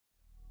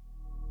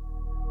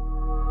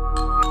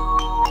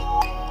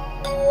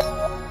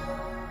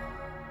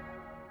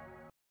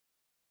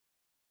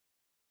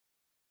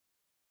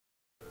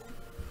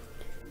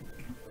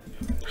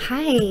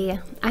Hi,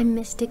 I'm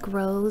Mystic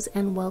Rose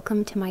and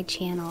welcome to my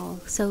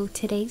channel. So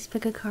today's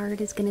pick a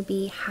card is going to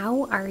be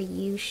how are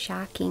you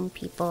shocking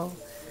people?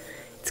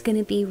 It's going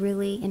to be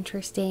really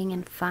interesting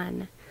and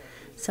fun.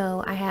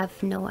 So I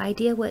have no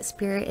idea what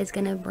spirit is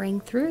going to bring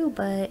through,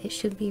 but it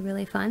should be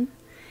really fun.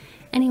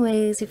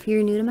 Anyways, if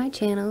you're new to my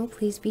channel,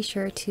 please be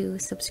sure to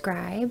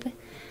subscribe.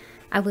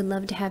 I would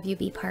love to have you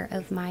be part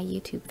of my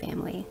YouTube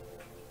family.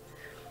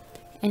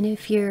 And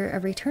if you're a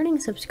returning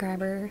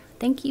subscriber,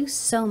 thank you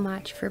so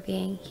much for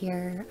being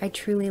here. I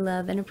truly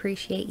love and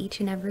appreciate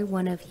each and every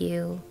one of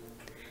you.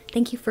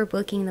 Thank you for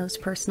booking those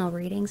personal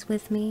readings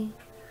with me.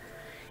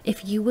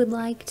 If you would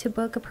like to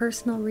book a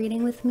personal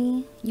reading with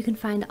me, you can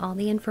find all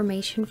the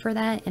information for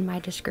that in my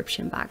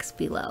description box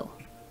below.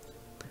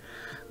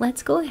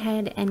 Let's go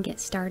ahead and get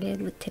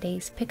started with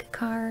today's pick a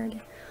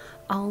card,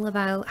 all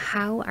about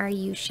how are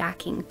you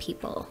shocking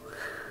people.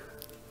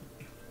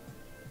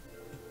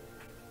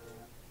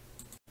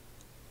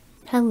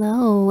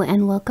 Hello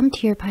and welcome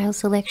to your pile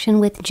selection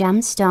with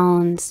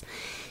gemstones.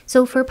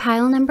 So for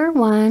pile number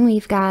 1,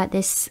 we've got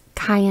this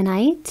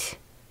KYANITE.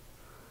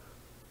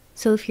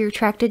 So if you're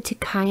attracted to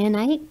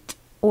KYANITE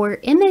or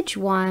image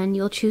 1,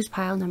 you'll choose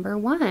pile number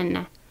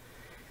 1.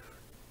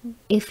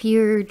 If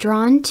you're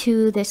drawn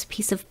to this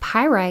piece of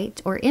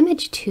PYRITE or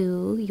image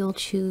 2, you'll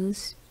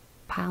choose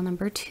pile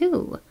number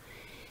 2.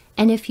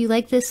 And if you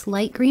like this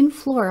light green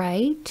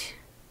FLOURITE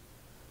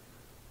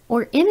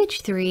or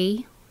image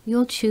 3,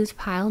 you'll choose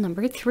pile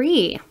number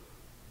 3.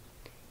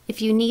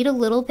 If you need a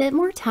little bit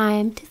more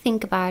time to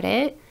think about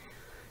it,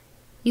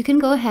 you can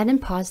go ahead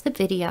and pause the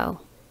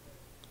video.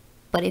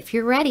 But if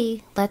you're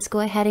ready, let's go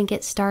ahead and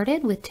get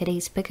started with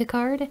today's pick a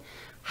card.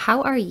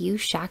 How are you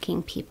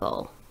shocking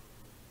people?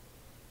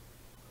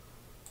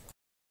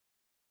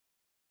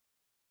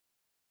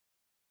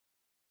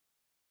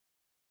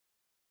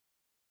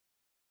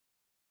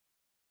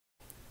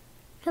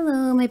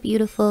 Hello, my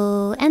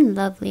beautiful and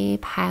lovely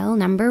pile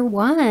number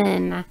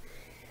 1.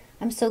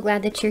 I'm so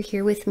glad that you're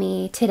here with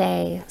me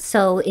today.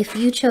 So if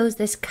you chose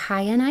this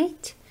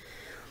KYANITE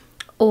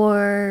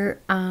or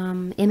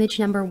image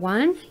number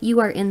 1, you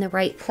are in the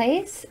right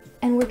place,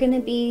 and we're going to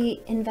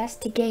be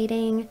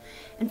investigating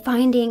and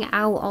finding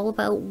out all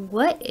about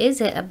what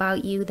is it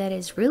about you that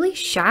is really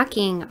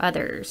shocking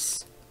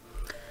others.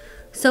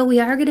 So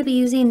we are going to be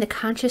using the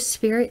Conscious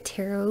Spirit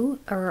Tarot,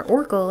 or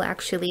Oracle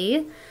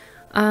actually,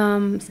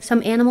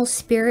 some animal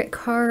spirit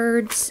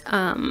cards,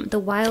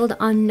 the Wild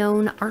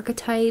Unknown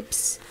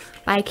Archetypes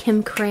by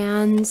Kim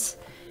Krans,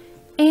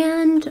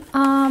 and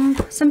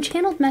some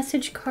channeled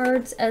message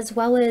cards, as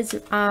well as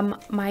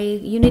my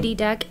Unity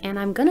deck, and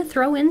I'm gonna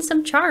throw in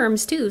some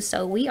charms too.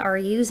 So we are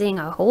using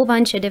a whole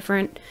bunch of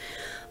different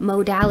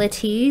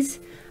modalities.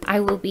 I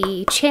will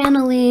be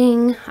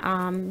channeling,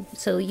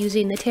 so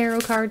using the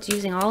tarot cards,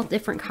 using all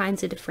different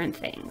kinds of different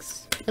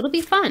things. It'll be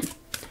fun.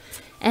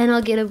 And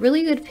I'll get a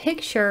really good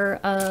picture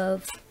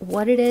of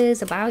what it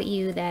is about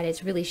you that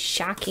is really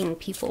shocking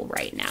people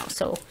right now.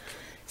 So,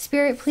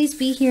 Spirit, please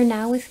be here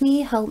now with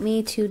me. Help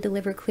me to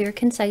deliver clear,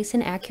 concise,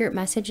 and accurate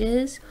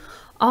messages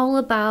all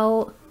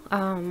about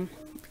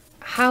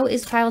how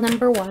is pile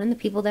number 1, the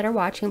people that are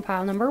watching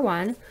pile number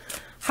 1,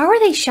 how are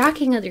they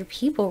shocking other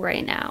people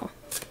right now?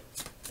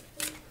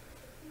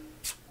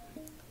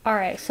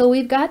 Alright, so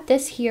we've got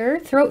this here,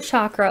 throat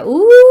chakra.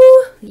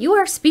 Ooh, you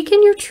are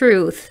speaking your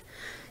truth.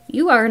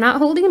 You are not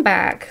holding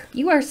back.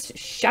 You are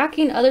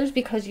shocking others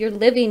because you're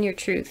living your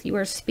truth. You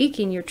are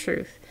speaking your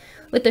truth.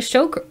 With the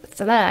throat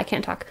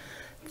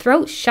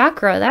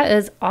chakra, that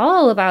is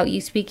all about you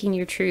speaking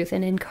your truth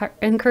and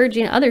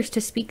encouraging others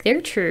to speak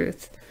their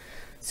truth.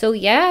 So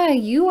yeah,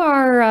 you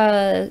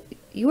are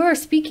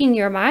speaking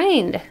your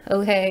mind,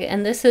 okay?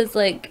 And this is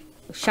like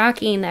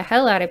shocking the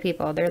hell out of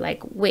people. They're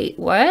like, wait,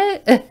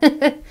 what?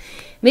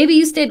 Maybe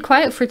you stayed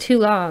quiet for too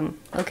long.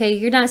 Okay,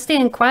 you're not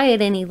staying quiet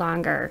any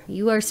longer.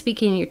 You are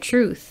speaking your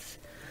truth.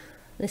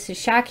 This is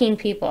shocking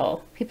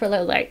people. People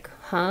are like,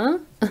 huh?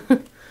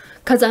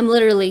 Because I'm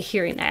literally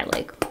hearing that,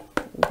 like,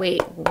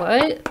 wait,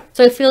 what?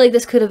 So I feel like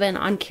this could have been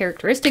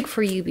uncharacteristic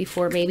for you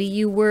before. Maybe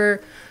you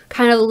were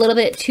kind of a little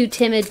bit too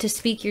timid to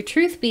speak your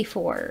truth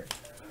before.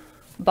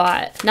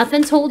 But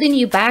nothing's holding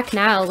you back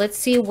now. Let's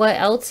see what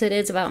else it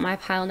is about my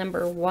pile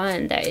number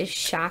 1 that is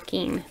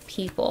shocking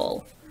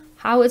people.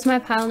 How is my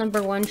pile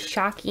number 1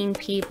 shocking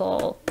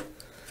people?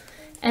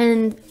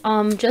 And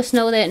just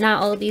know that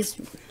not all of these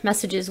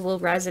messages will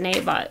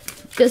resonate, but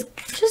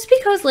just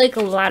because like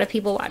a lot of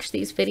people watch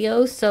these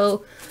videos,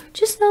 so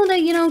just know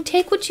that, you know,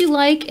 take what you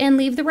like and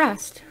leave the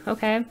rest,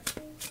 okay?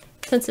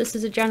 Since this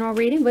is a general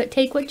reading, but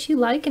take what you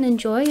like and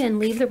enjoy and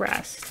leave the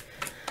rest.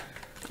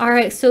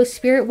 Alright, so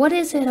Spirit, what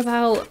is it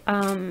about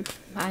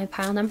my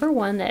pile number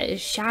 1 that is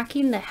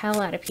shocking the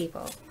hell out of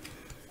people?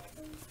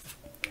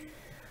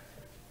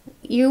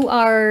 You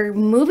are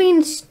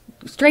moving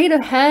straight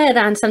ahead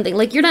on something.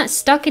 Like, you're not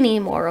stuck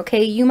anymore,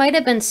 okay? You might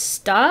have been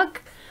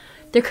stuck.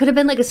 There could have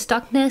been like a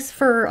stuckness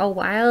for a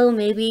while.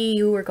 Maybe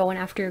you were going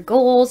after your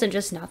goals and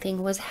just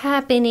nothing was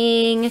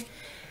happening.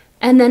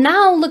 And then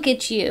now look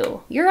at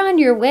you. You're on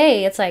your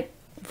way. It's like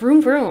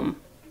vroom vroom.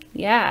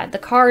 Yeah, the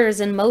car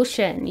is in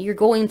motion. You're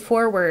going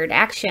forward.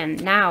 Action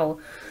now.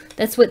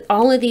 That's what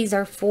all of these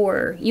are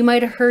for. You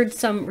might have heard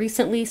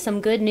recently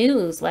some good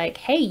news like,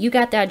 hey, you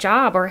got that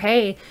job, or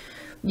hey,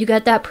 you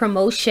got that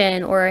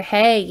promotion, or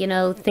hey, you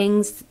know,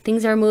 things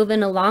are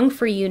moving along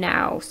for you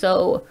now.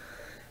 So,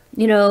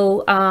 you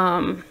know,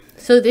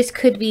 so this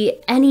could be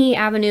any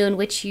avenue in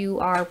which you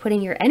are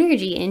putting your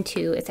energy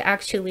into. It's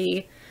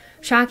actually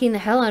shocking the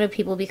hell out of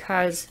people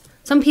because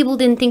some people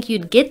didn't think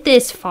you'd get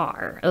this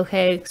far,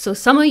 okay? So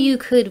some of you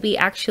could be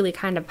actually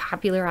kind of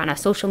popular on a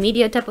social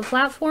media type of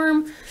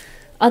platform.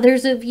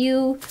 Others of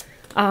you,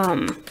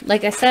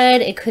 like I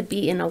said, it could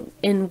be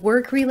in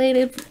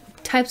work-related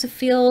types of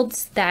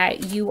fields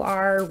that you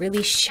are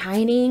really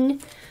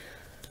shining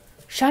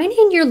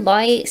your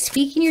light,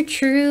 speaking your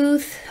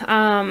truth.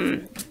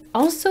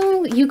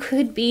 Also, you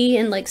could be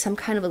in like some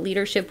kind of a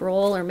leadership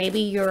role, or maybe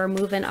you're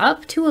moving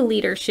up to a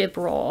leadership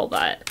role,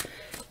 but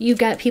you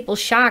got people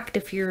shocked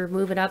if you're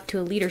moving up to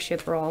a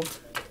leadership role.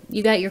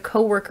 You got your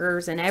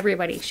coworkers and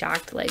everybody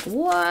shocked, like,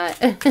 what?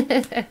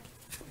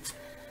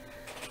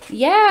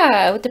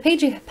 Yeah, with the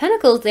Page of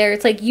Pentacles there,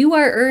 it's like you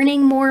are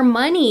earning more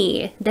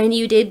money than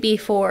you did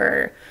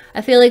before. I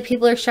feel like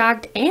people are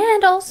shocked,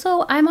 and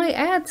also, I might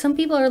add, some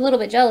people are a little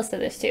bit jealous of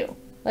this too.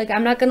 Like,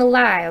 I'm not gonna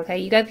lie, okay?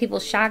 You got people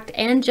shocked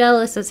and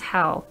jealous as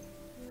hell.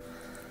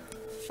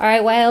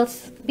 Alright, why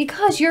else?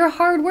 Because you're a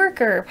hard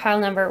worker, pile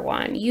number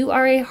 1. You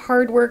are a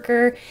hard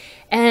worker,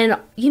 and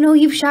you know,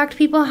 you've shocked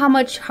people how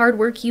much hard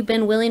work you've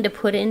been willing to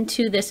put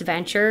into this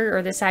venture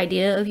or this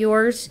idea of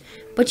yours.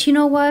 But you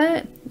know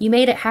what? You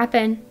made it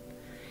happen.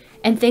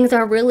 And things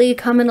are really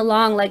coming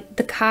along, like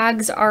the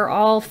cogs are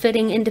all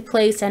fitting into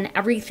place and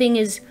everything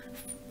is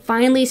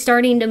finally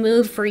starting to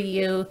move for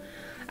you.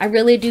 I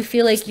really do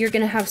feel like you're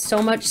going to have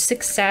so much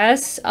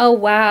success. Oh,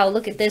 wow.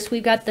 Look at this.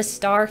 We've got the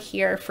star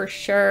here for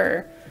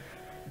sure.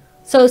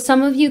 So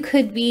some of you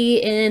could be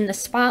in the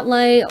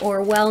spotlight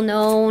or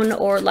well-known,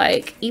 or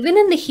like even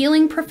in the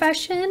healing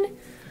profession.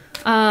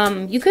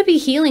 You could be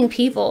healing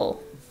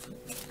people.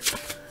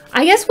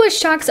 I guess what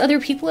shocks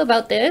other people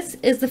about this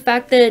is the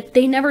fact that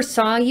they never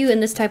saw you in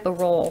this type of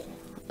role,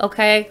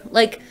 okay?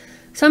 Like,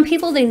 some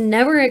people, they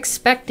never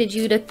expected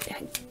you to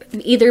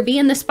either be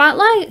in the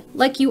spotlight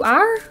like you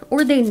are,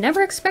 or they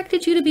never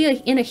expected you to be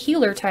in a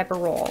healer type of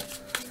role.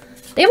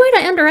 They might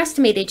have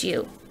underestimated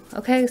you,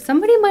 okay?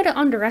 Somebody might have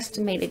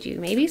underestimated you.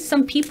 Maybe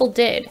some people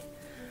did,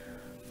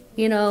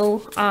 you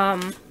know,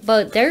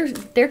 but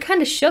they're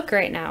kind of shook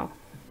right now.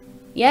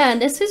 Yeah, and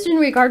this is in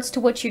regards to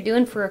what you're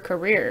doing for a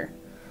career.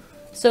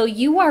 So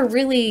you are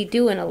really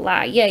doing a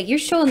lot. Yeah, you're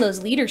showing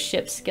those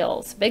leadership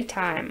skills big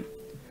time.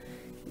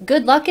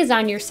 Good luck is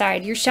on your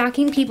side. You're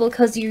shocking people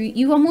because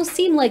you almost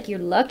seem like you're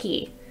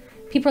lucky.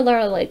 People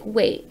are like,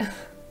 wait,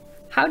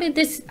 how did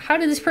this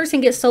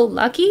person get so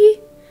lucky?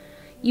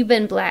 You've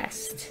been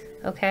blessed,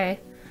 okay?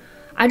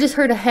 I just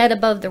heard a head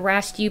above the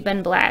rest. You've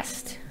been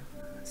blessed.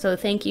 So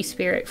thank you,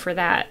 Spirit, for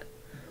that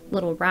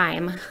little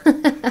rhyme.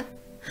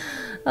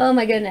 Oh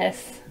my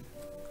goodness.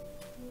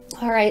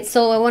 All right,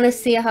 so I want to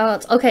see how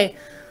else. Okay,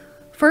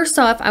 first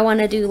off, I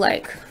want to do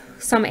like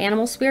some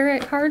animal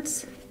spirit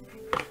cards.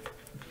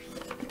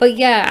 But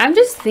yeah, I'm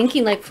just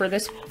thinking like for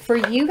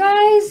you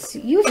guys,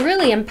 you've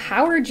really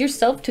empowered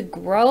yourself to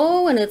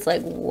grow, and it's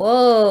like,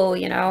 whoa,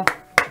 you know,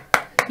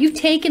 you've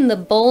taken the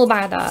bull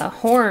by the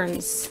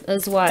horns,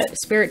 is what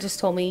Spirit just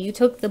told me. You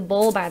took the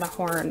bull by the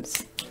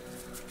horns.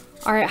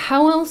 All right,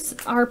 how else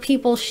are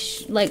people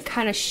like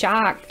kind of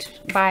shocked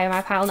by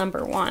my pile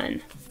number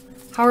 1?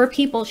 How are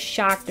people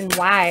shocked and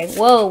why?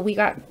 Whoa, we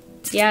got,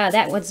 yeah,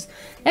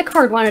 that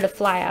card wanted to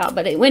fly out,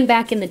 but it went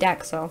back in the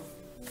deck, so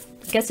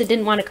I guess it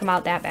didn't want to come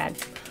out that bad.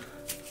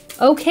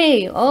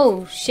 Okay,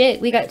 oh shit,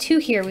 we got 2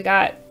 here. We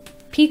got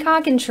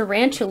peacock and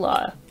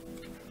tarantula.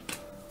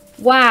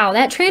 Wow,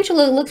 that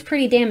tarantula looks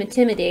pretty damn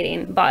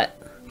intimidating, but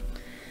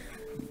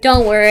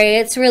don't worry,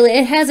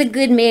 it has a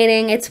good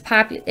meaning. It's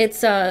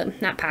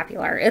not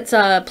popular. It's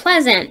a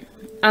pleasant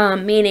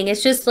meaning.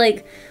 It's just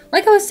like I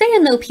was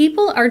saying though,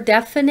 people are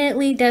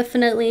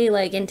definitely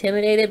like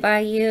intimidated by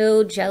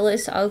you,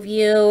 jealous of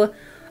you.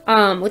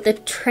 With the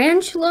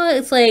tarantula,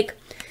 it's like,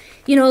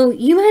 you know,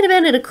 you might have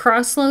been at a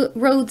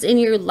crossroads in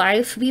your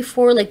life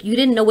before, like you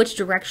didn't know which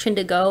direction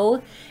to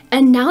go.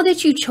 And now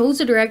that you chose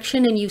a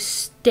direction and you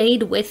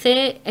stayed with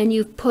it and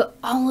you've put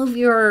all of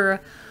your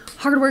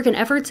hard work and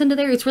efforts into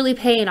there, it's really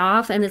paying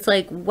off. And it's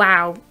like,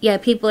 wow, yeah,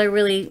 people are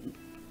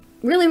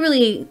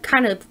really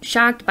kind of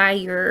shocked by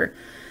your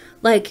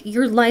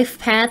life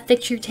path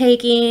that you're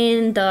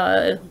taking,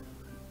 the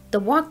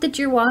walk that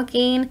you're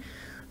walking,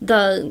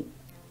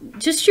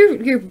 just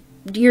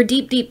your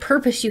deep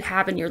purpose you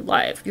have in your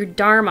life, your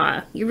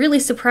dharma. You're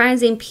really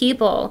surprising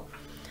people.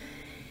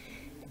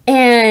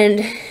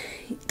 And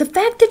the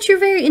fact that you're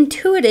very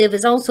intuitive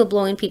is also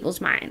blowing people's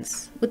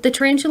minds. With the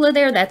tarantula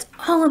there, that's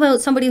all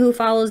about somebody who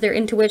follows their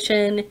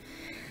intuition.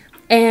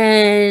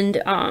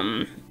 And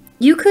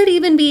you could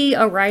even be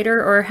a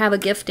writer or have a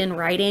gift in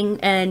writing,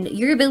 and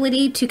your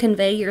ability to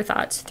convey your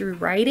thoughts through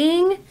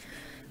writing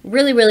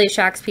really, really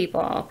shocks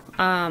people.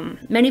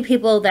 Many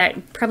people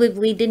that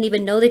probably didn't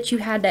even know that you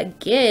had that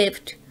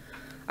gift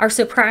are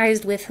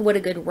surprised with what a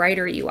good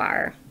writer you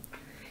are.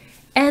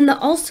 And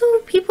also,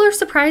 people are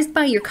surprised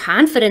by your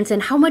confidence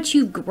and how much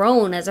you've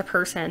grown as a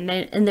person.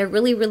 And they're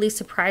really, really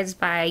surprised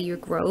by your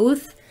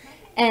growth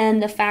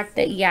and the fact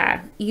that,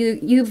 yeah,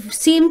 you've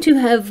seemed to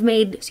have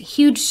made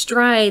huge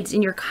strides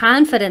in your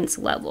confidence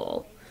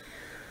level.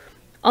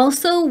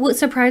 Also, what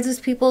surprises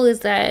people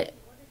is that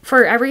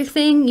for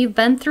everything you've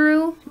been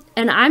through,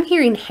 and I'm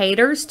hearing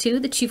haters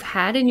too that you've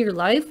had in your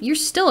life, you're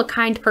still a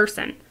kind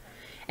person.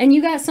 And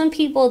you got some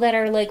people that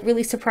are like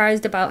really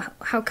surprised about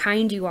how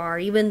kind you are,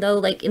 even though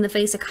like in the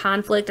face of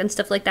conflict and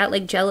stuff like that,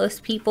 like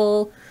jealous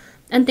people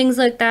and things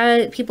like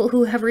that, people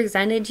who have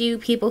resented you,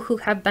 people who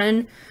have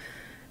been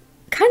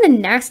kind of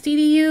nasty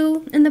to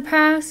you in the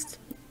past.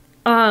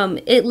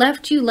 It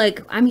left you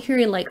like, I'm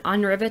hearing like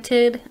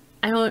unriveted.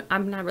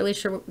 I'm not really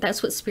sure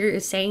that's what Spirit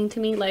is saying to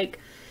me. Like,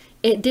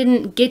 it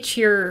didn't get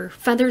your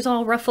feathers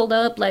all ruffled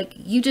up. Like,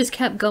 you just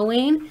kept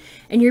going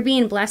and you're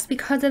being blessed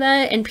because of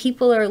that. And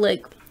people are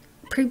like,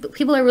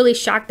 people are really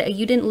shocked that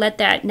you didn't let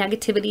that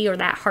negativity or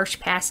that harsh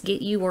past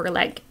get you or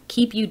like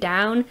keep you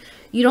down.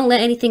 You don't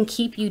let anything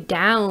keep you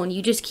down.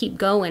 You just keep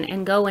going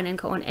and going and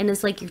going. And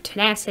it's like your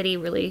tenacity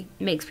really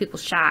makes people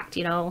shocked,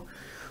 you know,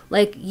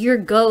 like you're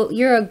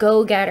a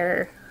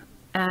go-getter.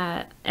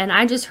 And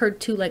I just heard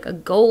too, like a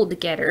gold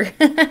getter.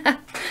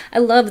 I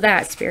love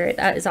that, Spirit.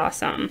 That is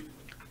awesome.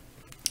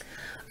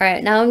 All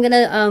right, now I'm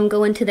gonna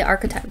go into the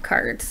archetype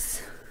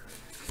cards.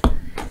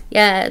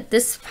 Yeah,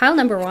 this pile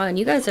number 1,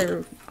 you guys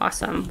are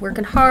awesome.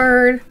 Working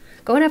hard,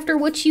 going after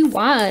what you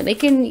want,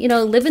 making, you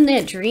know, living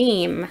that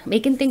dream,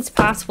 making things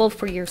possible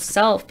for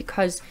yourself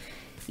because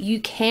you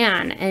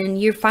can,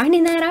 and you're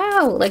finding that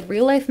out, like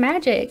real life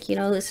magic. You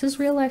know, this is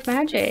real life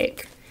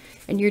magic,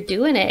 and you're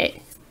doing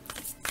it.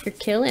 You're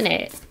killing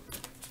it.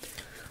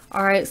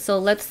 All right, so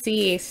let's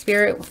see,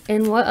 Spirit,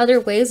 in what other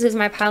ways is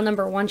my pile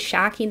number 1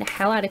 shocking the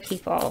hell out of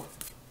people?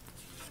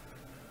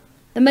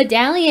 The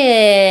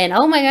medallion.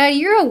 Oh my God,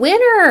 you're a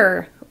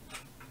winner.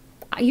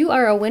 You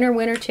are a winner,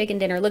 winner, chicken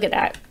dinner. Look at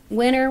that.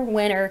 Winner,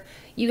 winner.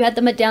 You got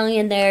the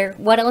medallion there.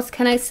 What else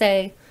can I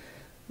say?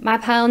 My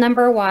pile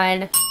number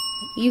 1.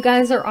 You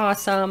guys are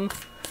awesome.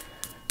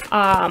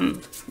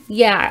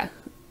 Yeah,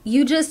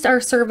 you just are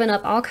serving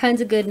up all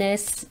kinds of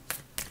goodness.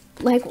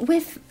 Like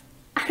with,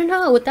 I don't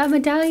know, with that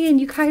medallion,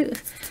 you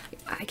guys,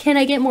 can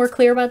I get more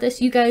clear about this?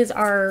 You guys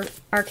are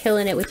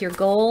killing it with your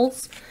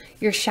goals.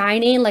 You're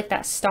shining like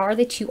that star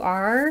that you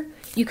are.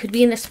 You could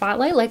be in the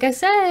spotlight. Like I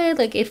said,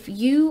 like if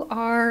you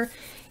are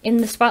in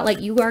the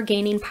spotlight, you are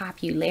gaining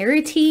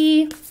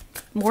popularity.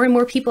 More and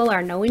more people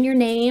are knowing your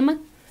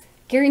name.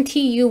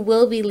 Guarantee you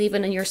will be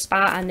leaving in your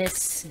spot on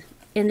this,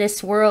 in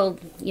this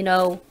world, you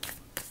know.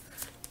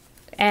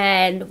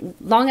 And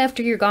long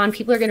after you're gone,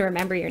 people are going to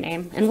remember your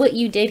name and what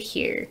you did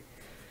here.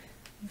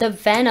 The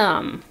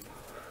Venom.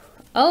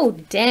 Oh,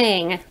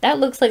 dang. That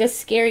looks like a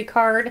scary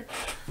card.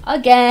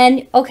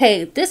 Again.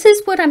 Okay, this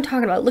is what I'm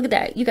talking about. Look at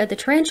that. You got the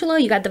tarantula.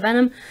 You got the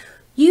venom.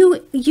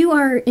 You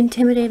are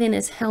intimidating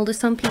as hell to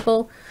some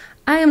people.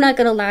 I am not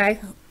going to lie.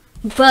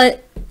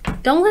 But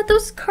don't let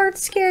those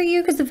cards scare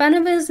you, because the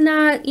venom is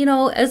not, you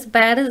know, as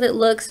bad as it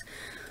looks.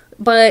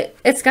 But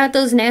it's got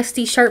those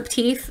nasty, sharp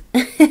teeth.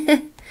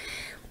 You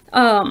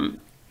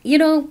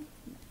know,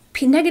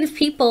 negative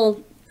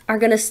people are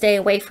going to stay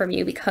away from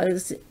you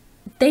because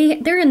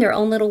they're in their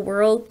own little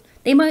world.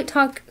 They might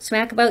talk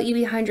smack about you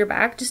behind your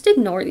back. Just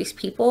ignore these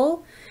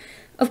people.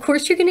 Of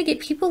course, you're going to get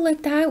people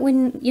like that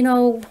when, you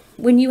know,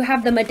 when you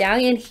have the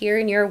medallion here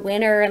and you're a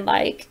winner and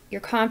like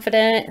you're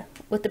confident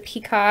with the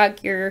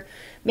peacock, you're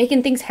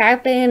making things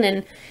happen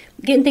and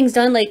getting things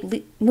done, like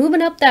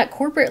moving up that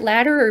corporate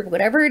ladder or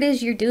whatever it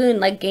is you're doing,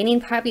 like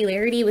gaining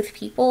popularity with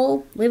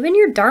people, living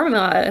your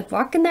dharma,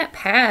 walking that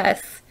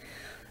path.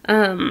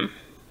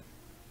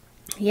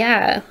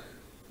 Yeah,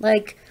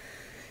 like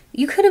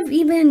you could have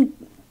even,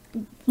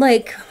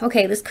 like,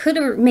 okay, this could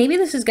have, maybe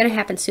this is going to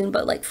happen soon,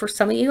 but like for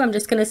some of you, I'm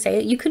just going to say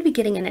it, you could be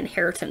getting an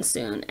inheritance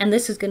soon, and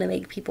this is going to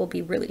make people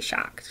be really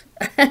shocked.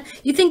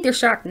 You think they're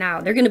shocked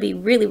now, they're going to be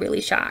really,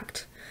 really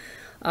shocked.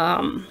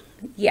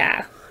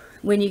 Yeah,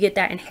 when you get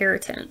that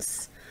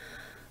inheritance.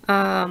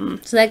 So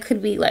that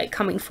could be like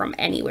coming from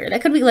anywhere.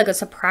 That could be like a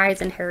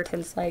surprise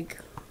inheritance, like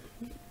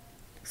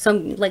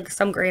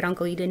some great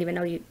uncle you didn't even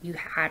know you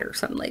had or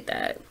something like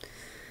that.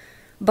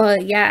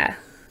 But yeah,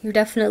 you're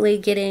definitely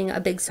getting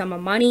a big sum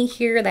of money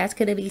here. That's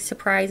going to be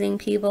surprising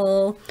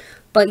people.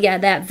 But yeah,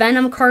 that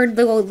Venom card,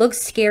 though, looks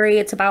scary.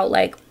 It's about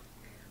like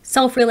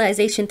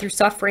self-realization through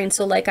suffering.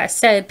 So like I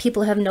said,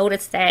 people have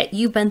noticed that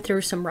you've been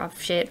through some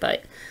rough shit,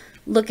 but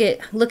look at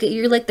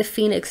you're like the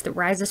phoenix that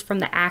rises from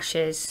the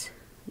ashes.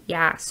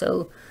 Yeah,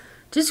 so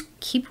just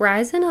keep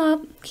rising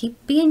up,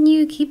 keep being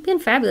you, keep being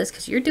fabulous,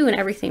 because you're doing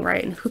everything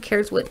right, and who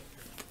cares what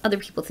other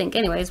people think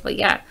anyways. But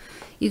yeah,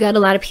 you got a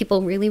lot of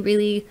people really,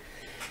 really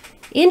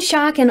in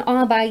shock and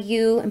awe by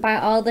you and by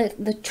all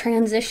the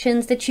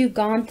transitions that you've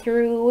gone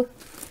through.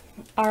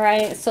 All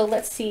right, so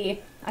let's see.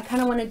 I kind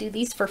of want to do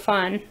these for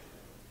fun.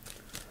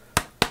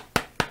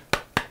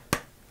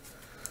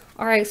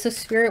 All right, so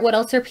Spirit, what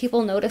else are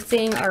people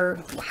noticing?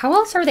 Or how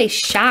else are they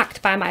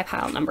shocked by my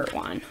pile number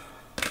 1?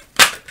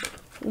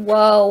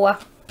 Whoa.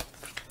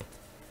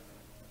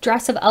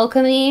 Dress of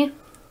Alchemy.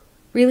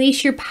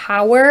 Release your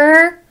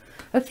power.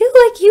 I feel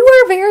like you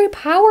are very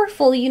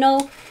powerful. You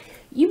know,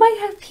 you might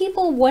have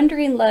people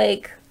wondering,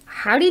 like,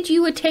 how did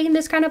you attain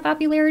this kind of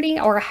popularity?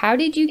 Or how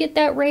did you get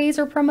that raise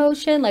or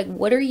promotion? Like,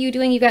 what are you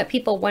doing? You got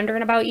people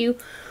wondering about you.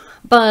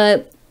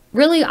 But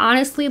really,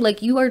 honestly,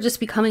 like, you are just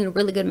becoming a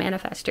really good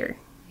manifester.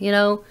 You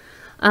know,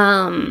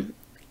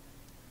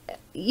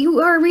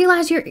 you are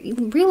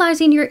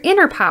realizing your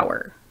inner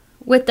power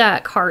with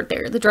that card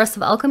there. The Dress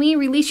of Alchemy,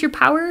 release your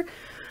power.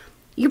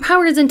 Your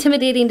power is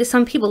intimidating to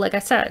some people, like I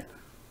said,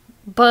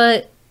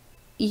 but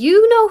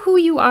you know who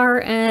you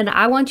are, and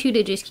I want you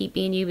to just keep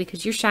being you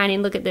because you're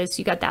shining. Look at this.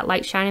 You got that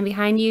light shining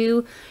behind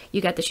you.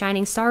 You got the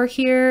shining star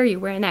here. You're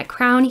wearing that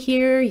crown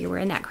here. You're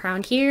wearing that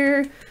crown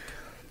here.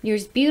 You're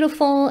as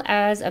beautiful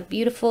as a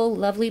beautiful,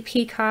 lovely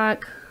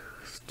peacock.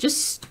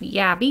 Just,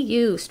 yeah, be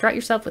you. Strut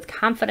yourself with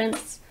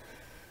confidence.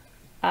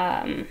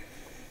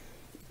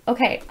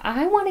 Okay,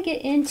 I want to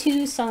get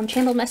into some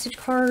channeled message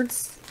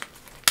cards.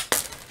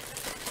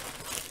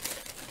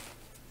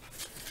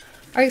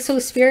 All right, so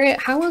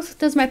Spirit, how else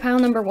does my pile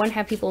number 1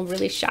 have people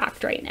really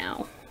shocked right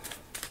now?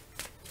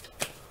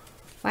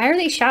 Why are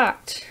they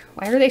shocked?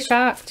 Why are they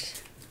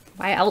shocked?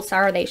 Why else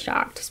are they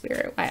shocked,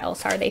 Spirit? Why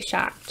else are they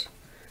shocked?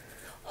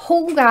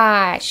 Oh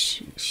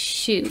gosh,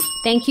 shoot.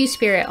 Thank you,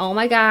 Spirit. Oh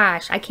my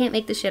gosh, I can't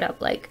make this shit up.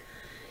 Like,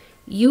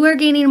 you are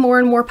gaining more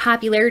and more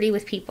popularity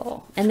with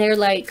people, and they're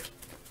like,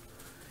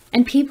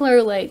 and people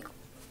are like,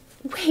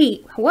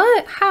 wait,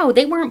 what? How?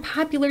 They weren't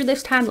popular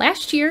this time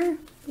last year,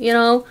 you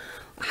know?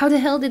 How the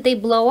hell did they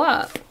blow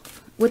up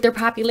with their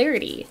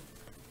popularity?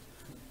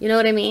 You know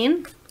what I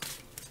mean?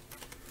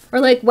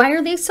 Or like, why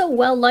are they so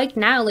well liked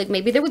now? Like,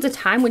 maybe there was a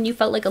time when you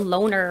felt like a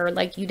loner or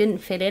like you didn't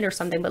fit in or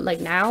something, but like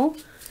now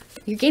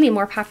you're gaining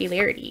more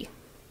popularity.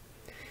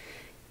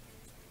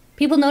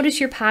 People notice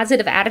your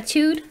positive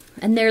attitude,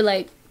 and they're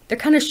like, they're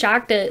kind of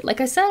shocked at,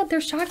 like I said,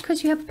 they're shocked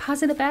because you have a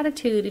positive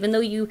attitude, even though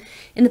you,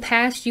 in the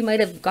past, you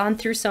might have gone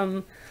through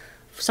some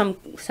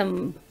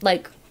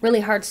like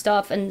really hard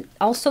stuff. And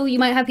also you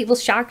might have people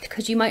shocked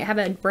because you might have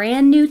a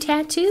brand new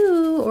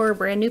tattoo or a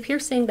brand new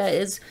piercing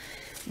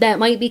that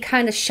might be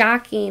kind of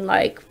shocking.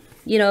 Like,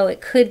 you know, it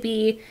could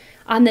be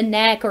on the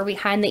neck or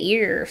behind the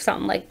ear or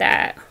something like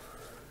that.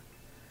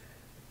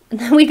 And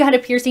then we got a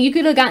piercing. You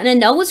could have gotten a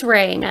nose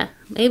ring.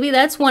 Maybe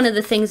that's one of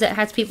the things that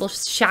has people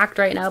shocked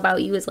right now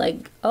about you, is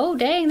like, oh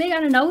dang, they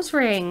got a nose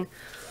ring.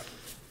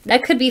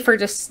 That could be for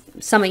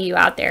just some of you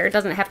out there. It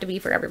doesn't have to be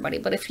for everybody.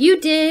 But if you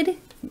did,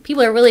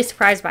 people are really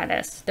surprised by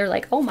this. They're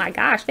like, oh my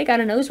gosh, they got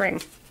a nose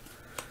ring.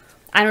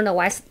 I don't know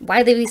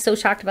why they'd be so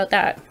shocked about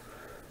that.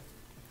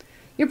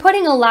 You're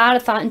putting a lot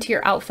of thought into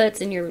your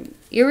outfits, and you're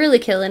really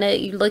killing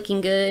it. You're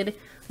looking good,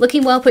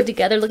 looking well put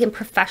together, looking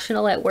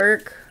professional at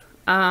work.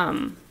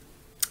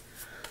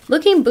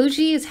 Looking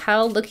bougie as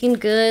hell, looking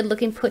good,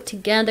 looking put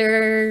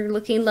together,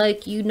 looking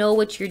like you know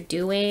what you're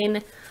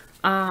doing.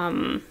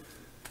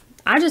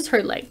 I just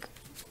heard, like,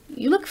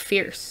 you look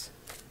fierce.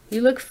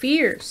 You look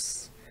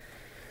fierce.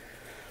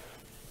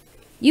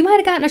 You might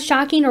have gotten a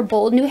shocking or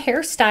bold new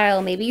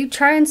hairstyle. Maybe you're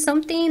trying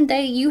something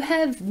that you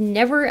have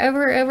never,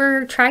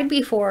 ever tried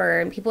before,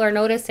 and people are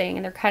noticing,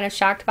 and they're kind of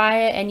shocked by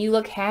it, and you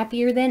look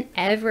happier than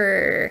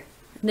ever.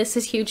 And this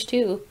is huge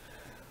too.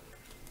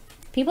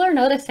 People are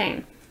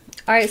noticing.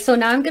 All right, so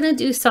now I'm going to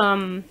do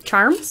some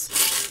charms.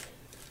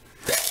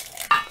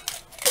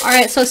 All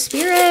right, so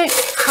Spirit,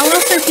 how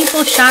else are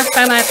people shocked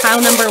by my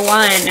pile number 1?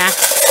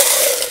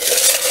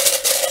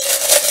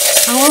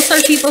 How else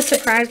are people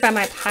surprised by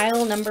my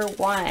pile number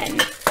 1?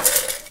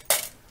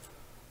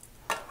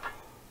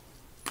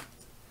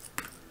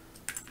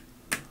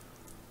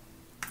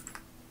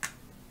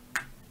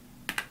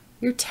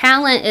 Your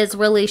talent is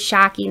really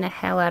shocking the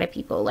hell out of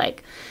people.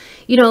 Like,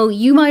 you know,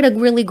 you might have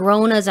really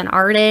grown as an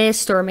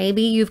artist, or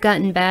maybe you've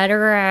gotten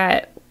better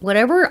at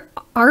whatever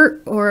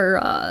art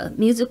or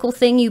musical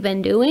thing you've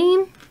been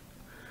doing.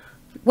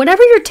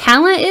 Whatever your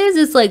talent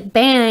is like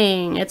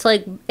bang. It's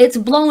like, it's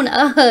blown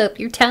up.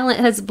 Your talent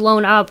has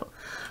blown up.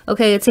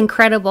 Okay, it's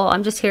incredible.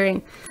 I'm just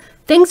hearing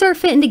things are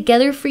fitting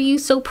together for you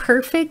so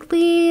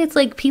perfectly. It's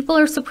like people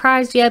are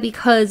surprised, yeah,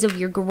 because of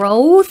your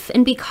growth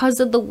and because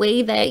of the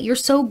way that you're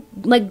so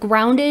like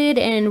grounded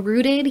and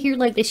rooted here,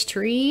 like this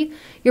tree.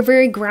 You're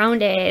very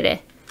grounded.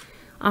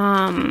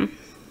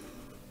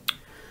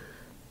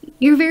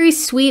 You're very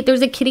sweet.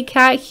 There's a kitty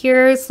cat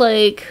here. It's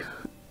like,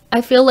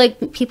 I feel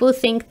like people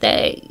think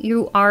that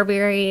you are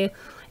very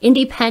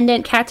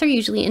independent. Cats are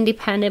usually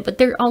independent, but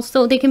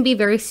they can be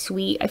very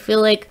sweet. I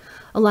feel like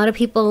a lot of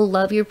people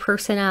love your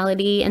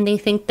personality, and they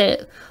think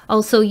that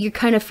also you're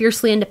kind of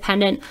fiercely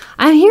independent.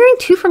 I'm hearing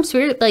too from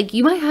Spirit, like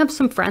you might have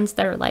some friends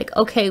that are like,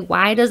 okay,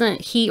 why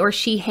doesn't he or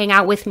she hang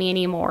out with me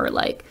anymore?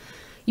 Like,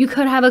 you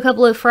could have a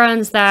couple of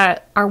friends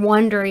that are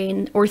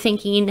wondering or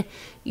thinking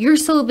you're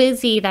so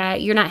busy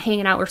that you're not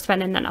hanging out or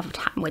spending enough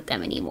time with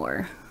them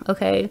anymore.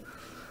 Okay.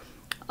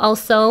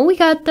 Also, we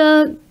got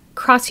the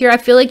cross here. I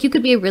feel like you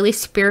could be a really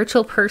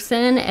spiritual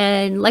person,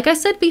 and like I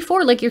said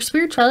before, like your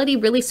spirituality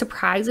really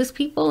surprises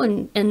people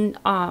and in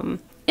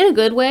a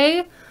good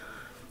way,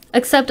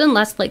 except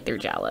unless like they're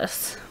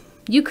jealous.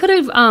 You could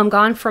have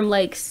gone from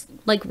like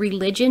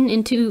religion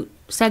into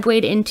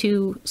segued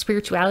into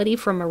spirituality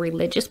from a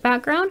religious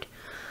background.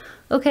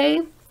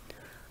 Okay.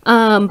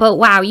 But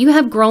wow, you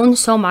have grown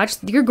so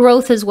much. Your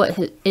growth is what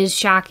is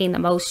shocking, the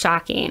most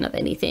shocking of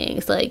anything.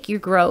 It's like your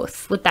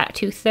growth with that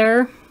tooth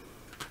there.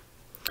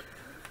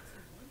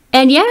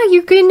 And yeah,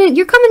 you're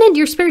coming into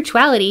your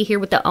spirituality here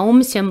with the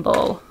Om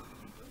symbol.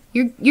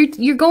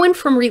 You're going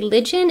from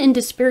religion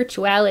into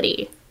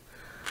spirituality.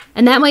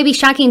 And that might be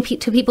shocking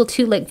to people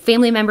too. Like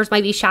family members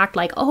might be shocked,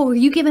 like, "Oh, are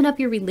you giving up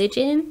your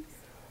religion?"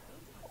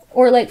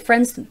 Or like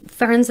friends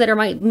that are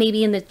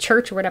maybe in the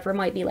church or whatever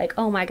might be like,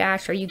 "Oh my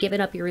gosh, are you giving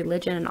up your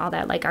religion and all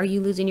that? Like, are you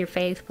losing your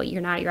faith?" But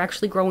you're not. You're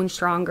actually growing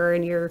stronger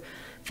in your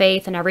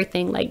faith and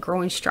everything, like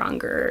growing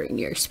stronger in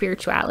your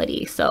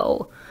spirituality.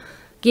 So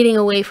getting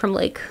away from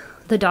like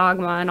the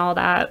dogma and all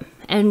that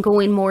and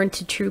going more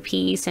into true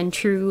peace and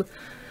true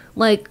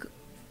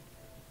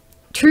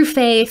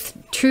faith,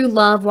 true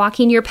love,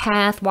 walking your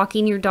path,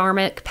 walking your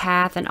dharmic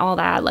path and all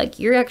that. Like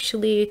you're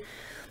actually,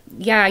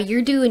 yeah,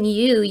 you're doing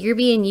you, you're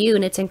being you,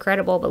 and it's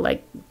incredible. But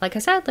like I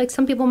said, like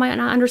some people might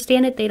not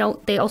understand it.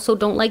 They also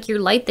don't like your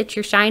light that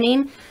you're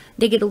shining.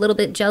 They get a little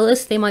bit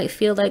jealous. They might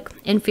feel like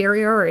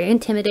inferior or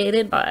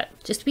intimidated, but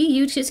just be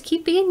you. Just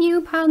keep being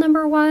you, pile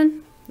number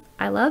one.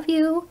 I love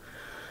you.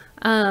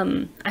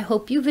 I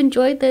hope you've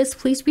enjoyed this.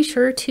 Please be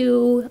sure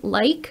to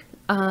like,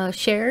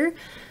 share,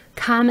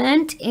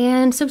 comment,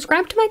 and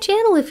subscribe to my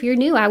channel if you're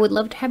new. I would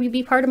love to have you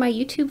be part of my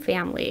YouTube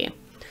family.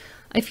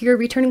 If you're a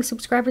returning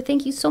subscriber,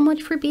 thank you so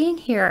much for being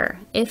here.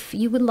 If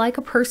you would like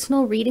a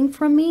personal reading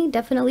from me,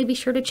 definitely be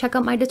sure to check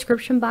out my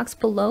description box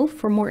below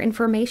for more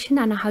information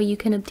on how you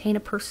can obtain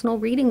a personal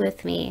reading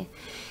with me.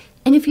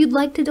 And if you'd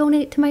like to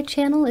donate to my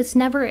channel, it's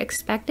never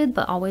expected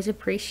but always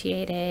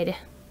appreciated.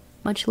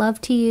 Much love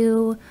to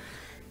you.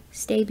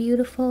 Stay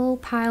beautiful,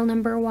 pile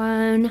number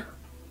one.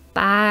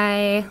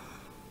 Bye.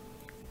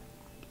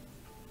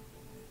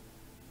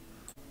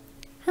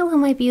 Hello,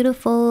 my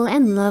beautiful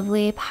and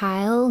lovely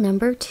pile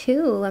number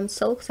two. I'm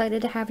so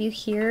excited to have you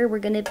here. We're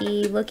going to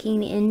be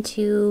looking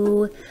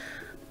into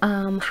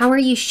how are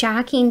you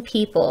shocking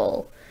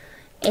people?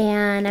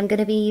 And I'm going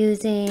to be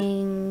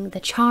using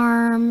the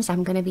charms.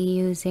 I'm going to be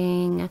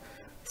using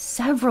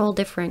several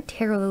different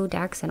tarot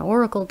decks and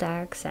oracle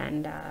decks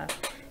and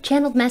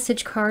channeled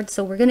message cards.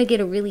 So we're going to get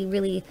a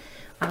really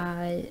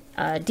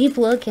deep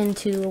look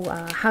into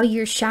how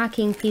you're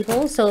shocking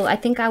people. So I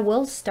think I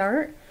will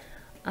start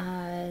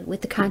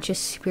with the Conscious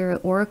Spirit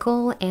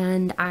Oracle,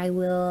 and I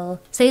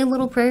will say a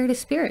little prayer to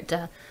Spirit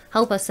to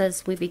help us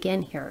as we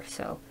begin here.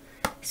 So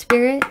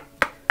Spirit,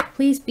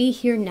 please be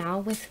here now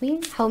with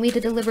me. Help me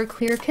to deliver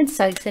clear,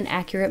 concise, and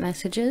accurate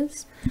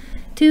messages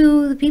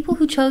to the people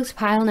who chose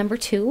pile number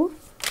two,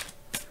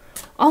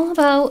 all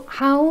about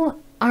how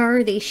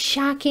are they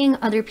shocking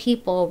other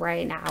people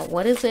right now?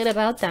 What is it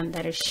about them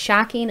that is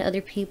shocking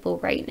other people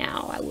right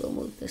now? I will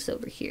move this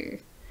over here.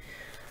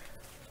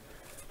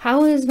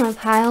 How is my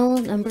pile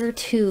number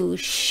two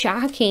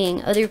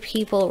shocking other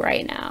people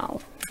right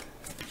now?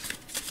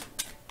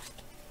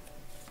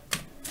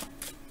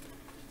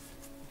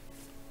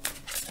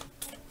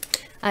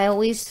 I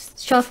always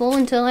shuffle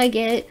until I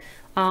get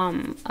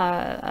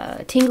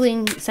a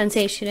tingling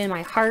sensation in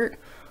my heart,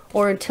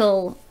 or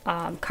until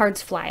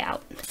cards fly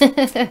out.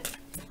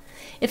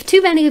 If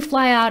too many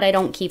fly out, I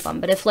don't keep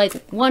them. But if like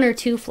one or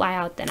two fly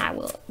out, then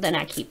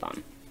I keep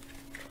them.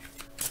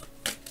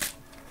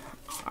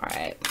 All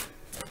right.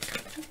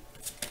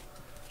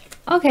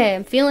 Okay,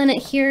 I'm feeling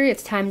it here.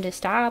 It's time to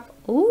stop.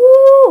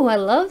 Ooh, I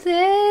love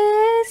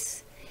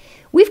this.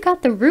 We've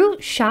got the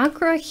root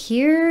chakra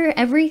here.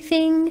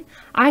 Everything.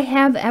 I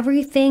have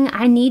everything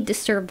I need to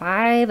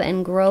survive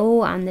and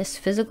grow on this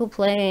physical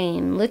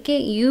plane. Look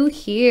at you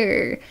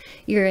here.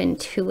 You're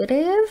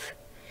intuitive.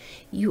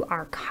 You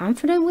are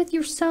confident with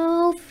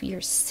yourself.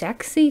 You're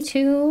sexy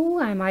too,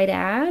 I might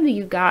add.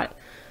 You've got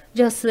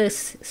just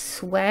this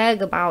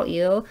swag about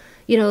you.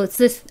 You know, it's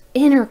this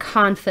inner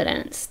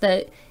confidence,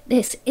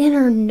 this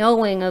inner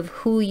knowing of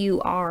who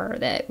you are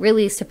that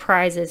really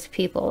surprises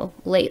people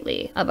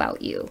lately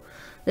about you.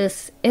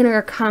 This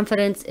inner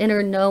confidence,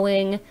 inner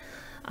knowing.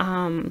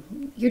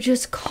 You're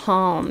just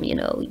calm, you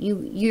know.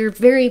 You're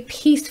very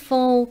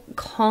peaceful,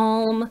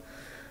 calm.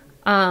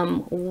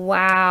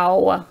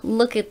 Wow,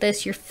 look at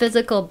this, your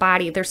physical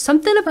body. There's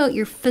something about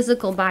your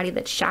physical body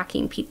that's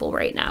shocking people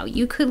right now.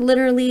 You could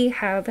literally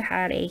have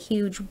had a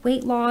huge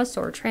weight loss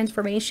or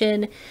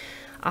transformation.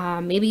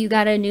 Maybe you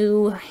got a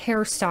new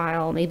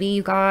hairstyle. Maybe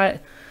you got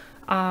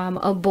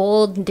a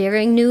bold,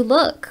 daring new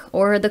look,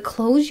 or the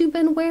clothes you've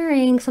been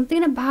wearing,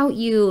 something about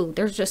you.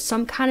 There's just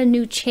some kind of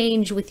new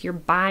change with your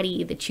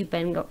body that you've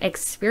been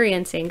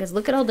experiencing, because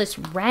look at all this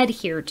red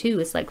here too.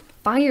 It's like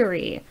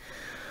fiery.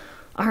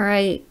 All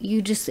right,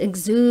 you just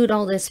exude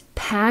all this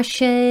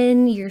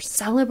passion. You're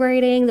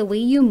celebrating. The way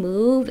you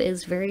move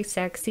is very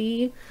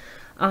sexy.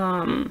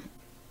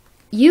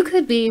 you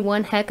could be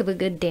one heck of a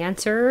good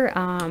dancer.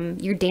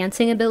 Your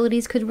dancing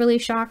abilities could really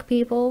shock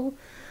people.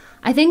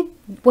 I think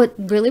what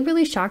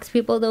really shocks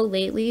people though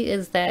lately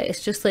is that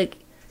it's just like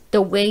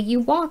the way you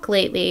walk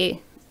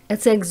lately.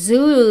 It's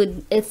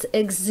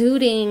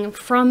exuding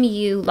from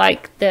you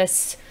like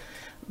this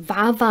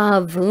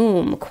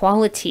va-va-voom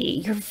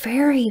quality. You're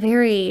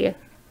very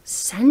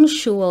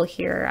sensual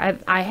here.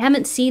 I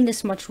haven't seen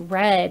this much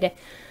red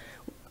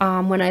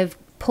when I've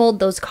pulled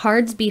those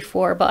cards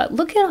before, but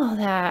look at all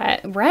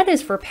that. Red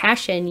is for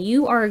passion.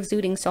 You are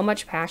exuding so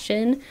much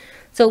passion.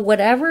 So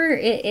whatever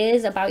it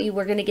is about you,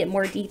 we're going to get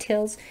more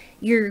details.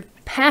 Your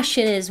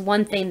passion is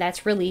one thing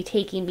that's really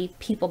taking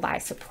people by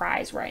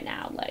surprise right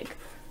now. Like,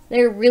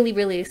 they're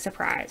really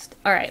surprised.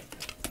 All right.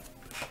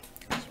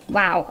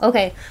 Wow.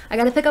 Okay. I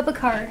got to pick up a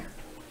card.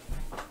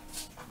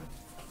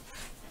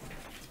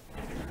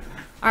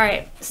 All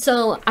right.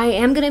 So I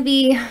am going to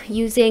be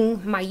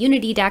using my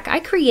Unity deck.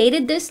 I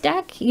created this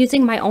deck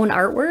using my own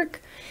artwork,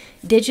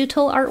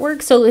 digital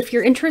artwork. So if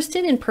you're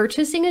interested in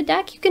purchasing a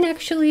deck, you can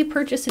actually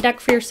purchase a deck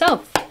for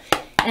yourself.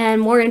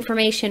 And more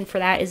information for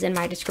that is in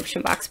my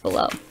description box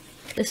below.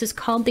 This is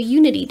called the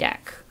Unity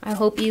deck. I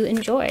hope you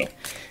enjoy.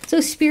 So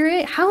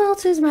Spirit, how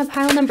else is my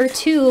pile number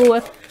 2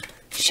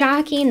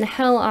 shocking the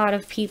hell out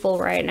of people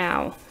right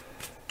now?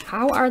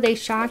 How are they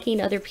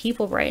shocking other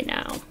people right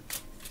now?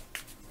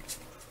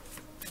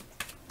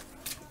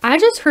 I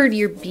just heard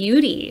your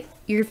beauty.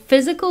 Your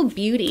physical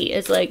beauty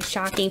is like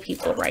shocking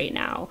people right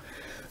now.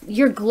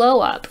 Your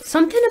glow up.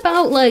 Something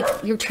about like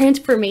your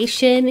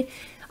transformation.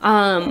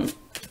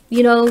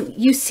 You know,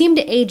 you seem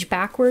to age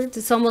backwards.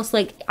 It's almost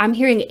like I'm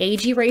hearing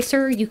age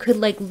eraser. You could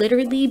like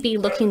literally be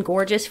looking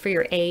gorgeous for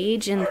your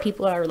age, and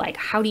people are like,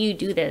 how do you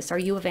do this? Are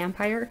you a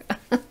vampire?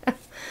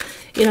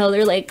 You know,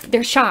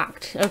 they're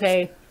shocked.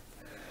 Okay.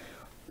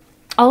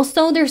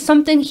 Also, there's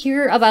something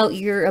here about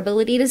your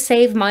ability to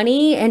save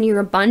money and your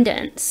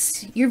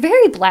abundance. You're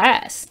very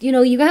blessed. You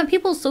know, you got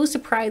people so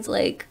surprised,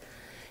 like,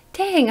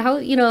 dang, how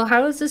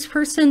is this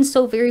person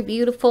so very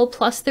beautiful?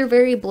 Plus, they're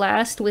very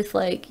blessed with,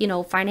 like, you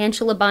know,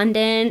 financial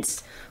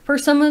abundance. For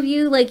some of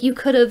you, like, you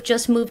could have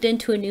just moved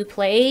into a new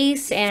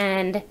place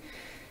and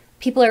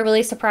people are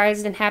really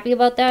surprised and happy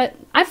about that.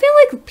 I feel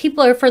like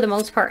people are, for the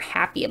most part,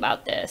 happy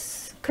about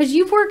this because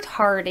you've worked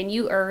hard and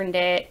you earned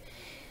it.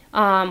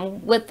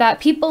 With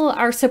that, people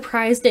are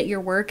surprised at your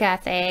work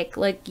ethic.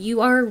 Like, you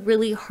are a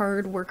really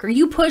hard worker.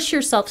 You push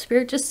yourself.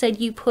 Spirit just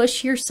said you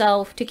push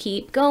yourself to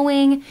keep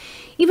going,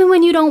 even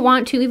when you don't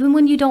want to, even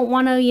when you don't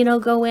want to, you know,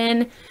 go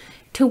in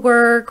to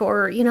work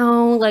or, you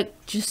know, like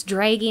just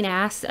dragging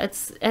ass.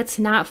 It's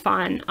not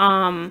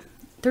fun.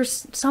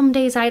 There's some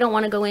days I don't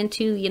want to go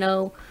into, you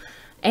know,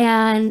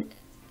 and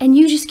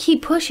you just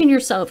keep pushing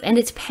yourself and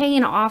it's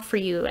paying off for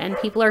you. And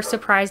people are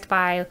surprised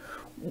by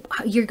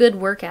your good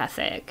work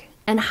ethic.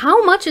 And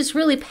how much is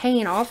really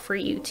paying off for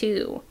you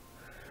too.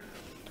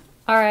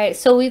 All right,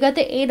 so we've got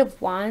the 8 of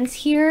Wands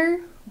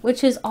here,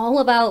 which is all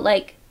about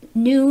like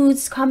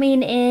news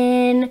coming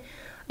in.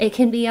 It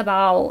can be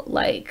about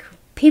like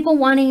people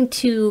wanting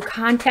to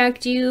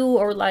contact you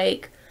or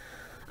like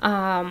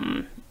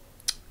news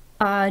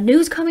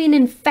coming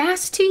in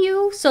fast to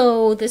you.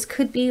 So this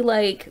could be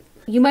like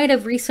you might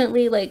have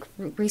recently like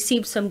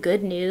received some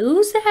good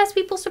news that has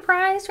people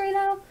surprised right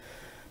now.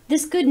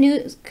 This good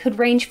news could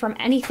range from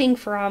anything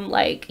from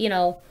like, you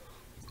know,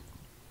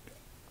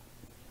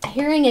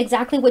 hearing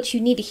exactly what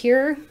you need to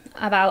hear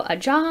about a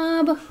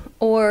job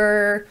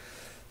or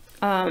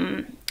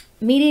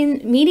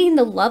meeting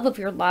the love of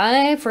your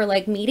life or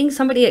like meeting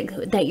somebody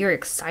that you're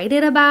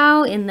excited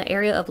about in the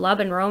area of love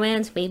and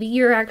romance. Maybe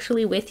you're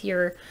actually with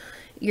your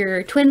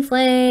twin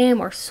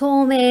flame or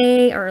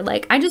soulmate, or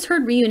like I just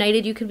heard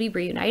reunited. You could be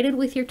reunited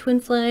with your twin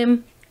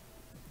flame.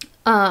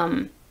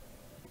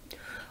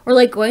 Or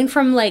like going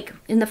from like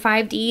in the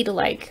 5D to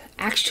like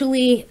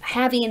actually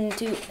having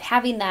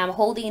them,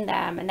 holding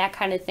them and that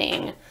kind of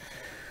thing.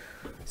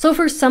 So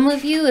for some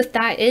of you, if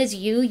that is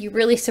you, you're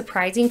really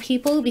surprising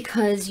people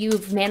because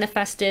you've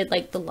manifested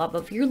like the love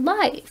of your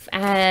life.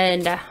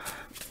 And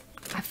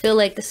I feel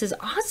like this is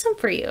awesome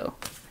for you.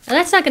 And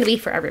that's not going to be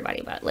for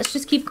everybody, but let's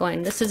just keep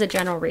going. This is a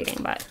general reading,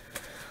 but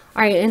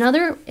all right.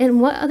 In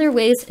what other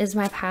ways is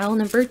my pile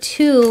number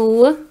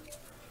 2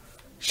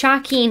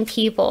 shocking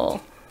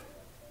people?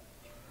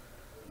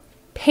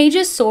 Page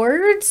of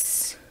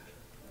Swords.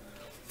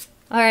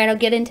 All right, I'll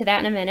get into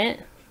that in a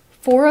minute.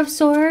 4 of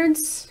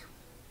Swords,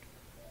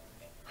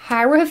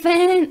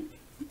 Hierophant,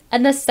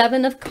 and the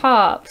 7 of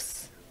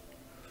Cups.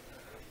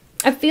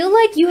 I feel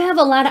like you have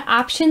a lot of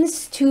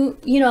options to,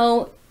 you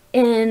know,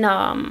 in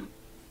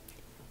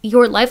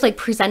your life, like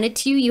presented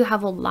to you. You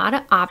have a lot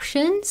of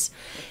options,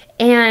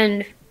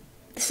 and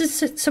this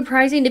is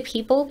surprising to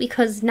people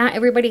because not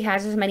everybody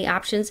has as many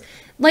options.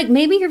 Like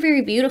maybe you're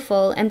very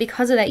beautiful and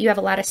because of that you have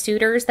a lot of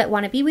suitors that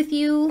want to be with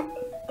you.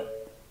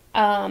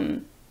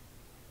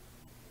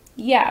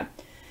 Yeah,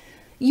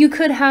 you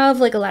could have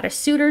like a lot of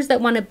suitors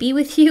that want to be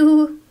with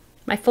you.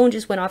 My phone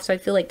just went off, so I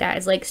feel like that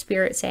is like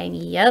spirit saying,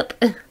 yep.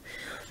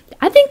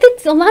 I think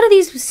that a lot of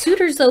these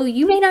suitors, though,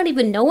 you may not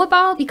even know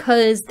about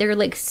because they're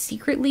like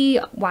secretly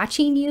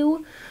watching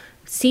you,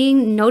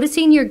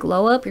 noticing your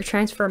glow up, your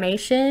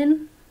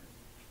transformation,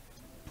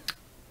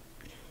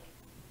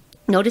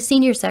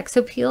 noticing your sex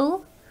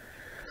appeal.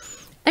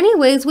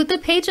 Anyways, with the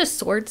Page of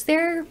Swords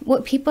there,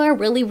 what people are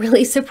really,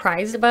 really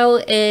surprised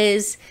about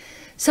is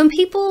some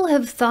people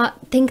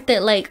think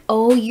that like,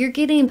 oh, you're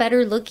getting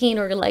better looking,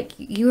 or like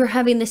you're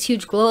having this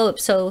huge glow up.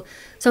 So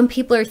some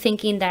people are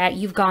thinking that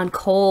you've gone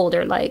cold,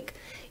 or like,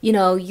 you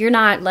know, you're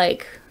not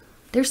like,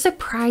 they're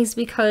surprised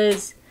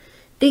because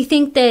they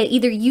think that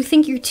either you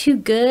think you're too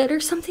good or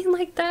something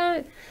like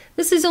that.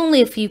 This is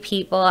only a few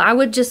people. I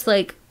would just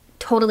like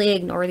totally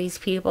ignore these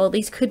people.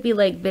 These could be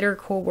like bitter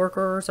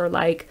co-workers, or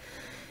like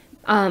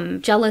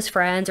jealous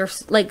friends, or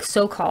like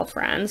so-called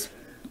friends,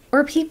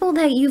 or people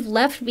that you've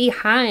left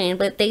behind,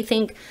 but they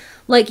think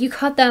like you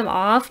cut them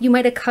off. You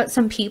might have cut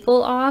some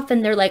people off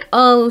and they're like,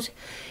 oh,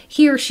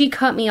 he or she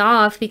cut me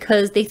off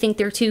because they think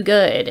they're too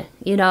good,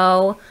 you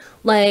know,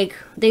 like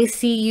they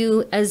see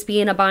you as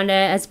being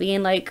abundant, as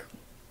being like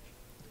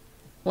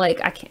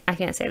I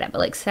can't say that, but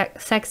like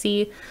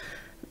sexy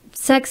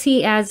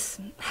as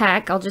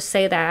heck. I'll just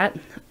say that.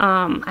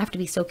 I have to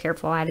be so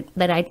careful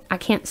that I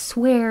can't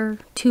swear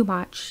too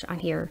much on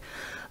here,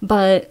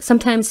 but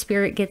sometimes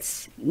spirit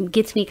gets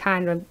me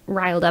kind of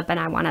riled up and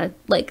I want to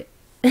like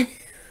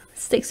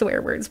say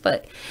swear words.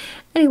 But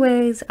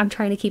anyways, I'm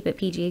trying to keep it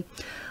PG.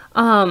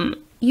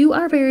 You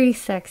are very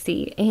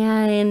sexy,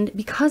 and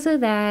because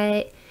of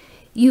that,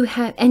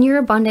 and you're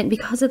abundant.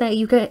 Because of that,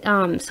 you get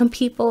some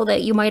people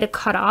that you might have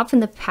cut off in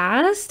the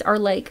past are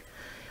like,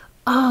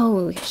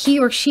 oh, he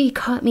or she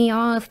cut me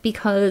off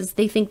because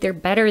they think they're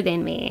better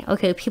than me.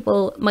 Okay,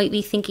 people might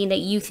be thinking that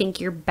you think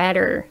you're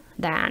better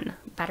than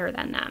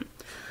them.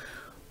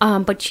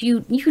 But you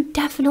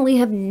definitely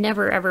have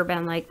never ever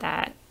been like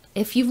that.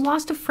 If you've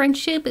lost a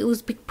friendship, it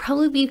was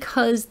probably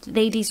because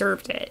they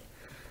deserved it.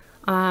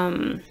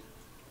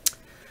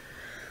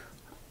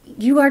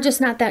 You are just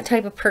not that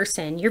type of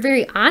person. You're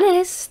very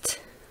honest.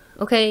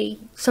 Okay,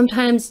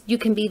 sometimes you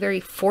can be very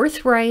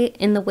forthright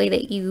in the way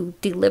that you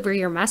deliver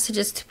your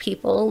messages to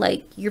people.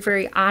 Like, you're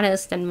very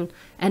honest and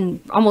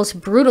almost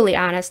brutally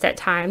honest at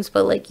times,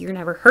 but like you're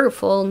never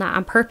hurtful, not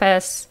on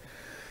purpose.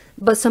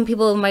 But some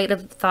people might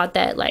have thought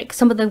that like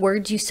some of the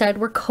words you said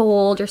were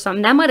cold or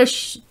something. That might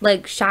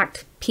have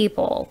shocked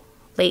people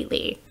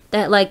lately.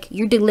 That like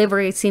your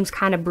delivery seems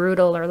kind of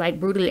brutal, or like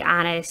brutally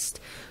honest.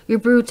 Your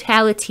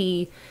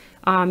brutality,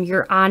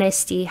 your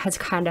honesty has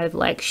kind of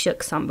like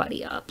shook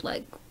somebody up.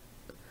 Like,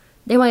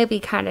 they might be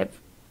kind of,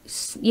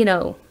 you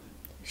know,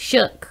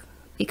 shook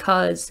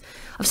because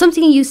of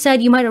something you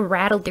said. You might have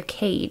rattled their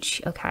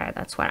cage. Okay,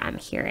 that's what I'm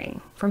hearing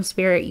from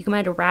spirit. You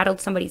might have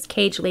rattled somebody's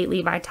cage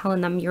lately by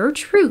telling them your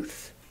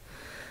truth.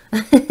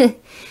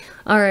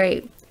 All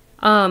right.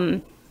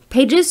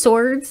 Page of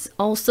Swords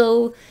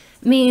also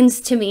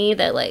means to me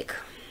that like,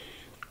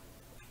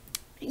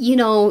 you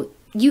know,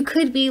 you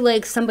could be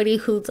like somebody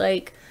who's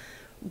like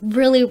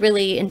really,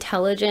 really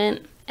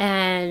intelligent.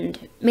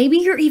 And maybe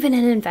you're even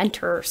an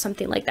inventor or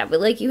something like that, but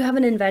like you have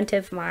an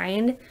inventive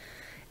mind,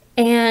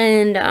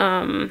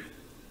 and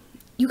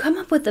you come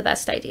up with the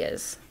best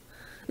ideas.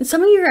 And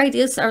some of your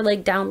ideas are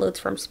like downloads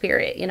from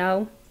spirit, you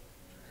know?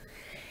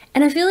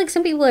 And I feel like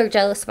some people are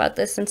jealous about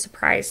this and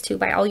surprised too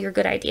by all your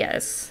good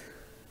ideas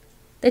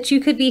that you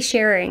could be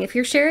sharing. If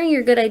you're sharing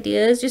your good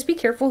ideas, just be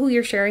careful who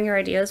you're sharing your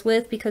ideas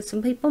with, because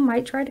some people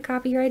might try to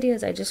copy your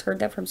ideas. I just heard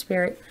that from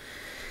spirit.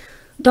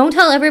 Don't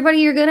tell everybody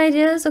your good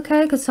ideas,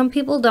 okay? Because some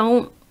people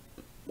don't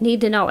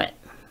need to know it.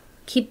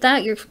 Keep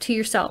that to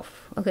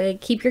yourself, okay?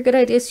 Keep your good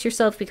ideas to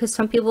yourself, because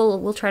some people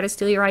will try to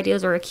steal your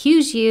ideas or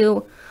accuse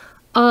you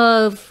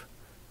of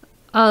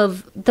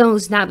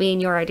those not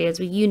being your ideas.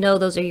 But you know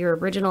those are your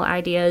original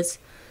ideas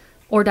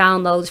or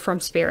downloads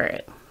from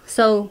spirit.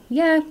 So,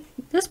 yeah,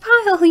 this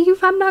pile,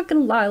 I'm not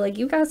going to lie, like,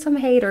 you got some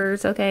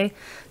haters, okay?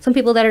 Some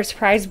people that are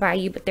surprised by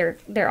you, but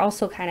they're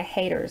also kind of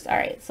haters. All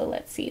right, so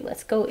let's see.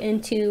 Let's go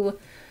into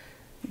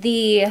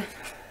the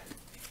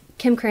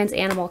Kim Krans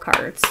animal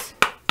cards.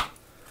 All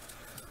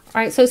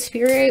right, so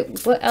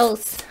spirit, what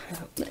else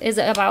is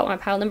it about my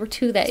pile number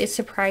 2 that is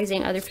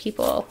surprising other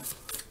people?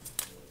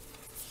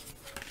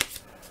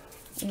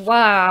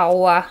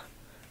 Wow,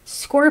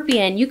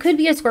 Scorpion. You could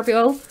be a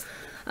Scorpio,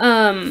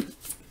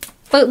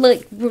 but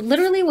like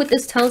literally what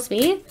this tells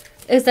me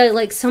is that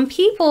like some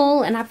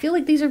people, and I feel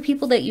like these are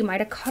people that you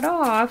might have cut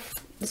off.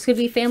 This could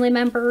be family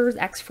members,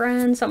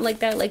 ex-friends, something like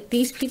that. Like,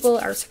 these people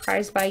are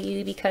surprised by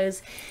you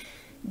because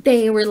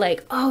they were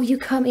like, oh, you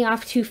cut me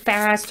off too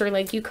fast, or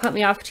like you cut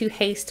me off too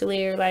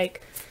hastily, or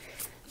like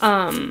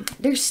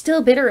they're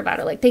still bitter about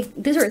it. Like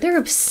they're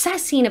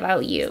obsessing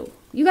about you.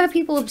 You got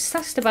people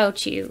obsessed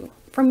about you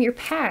from your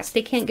past.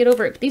 They can't get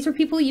over it. But these are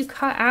people you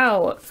cut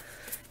out,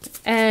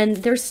 and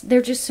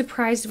they're just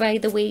surprised by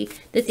the way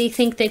that they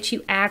think that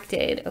you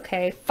acted.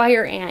 Okay,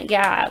 fire ant.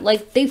 Yeah,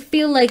 like they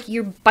feel like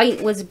your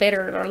bite was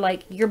bitter, or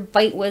like your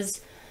bite was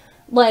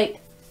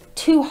like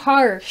too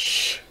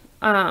harsh.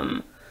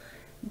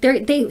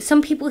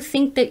 some people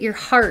think that you're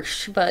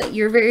harsh, but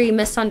you're very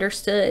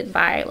misunderstood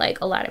by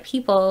like a lot of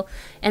people.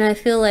 And I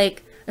feel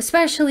like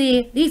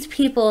especially these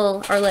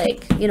people are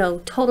like, you know,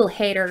 total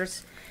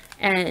haters,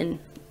 and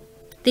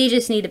they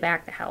just need to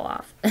back the hell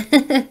off.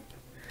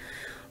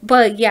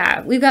 But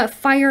yeah, we've got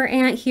fire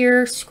ant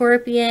here,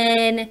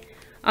 scorpion.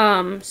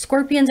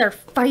 Scorpions are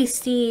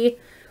feisty.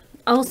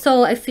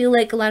 Also, I feel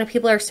like a lot of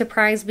people are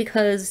surprised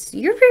because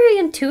you're very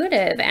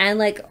intuitive, and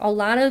like a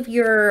lot of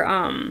your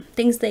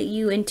things that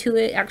you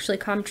intuit actually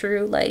come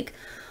true. Like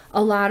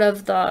a lot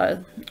of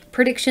the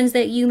predictions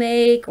that you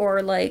make,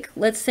 or like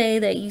let's say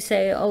that you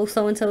say, oh,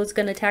 so and so is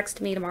going to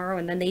text me tomorrow,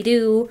 and then they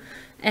do,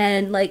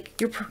 and like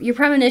your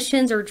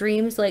premonitions or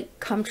dreams like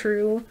come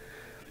true.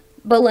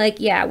 But like,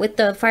 yeah, with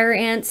the fire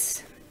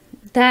ants,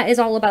 that is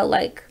all about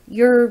like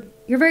you're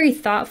very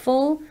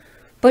thoughtful.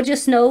 But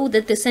just know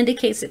that this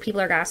indicates that people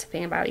are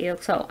gossiping about you.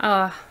 So,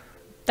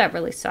 that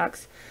really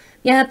sucks.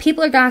 Yeah,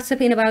 people are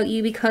gossiping about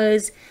you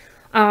because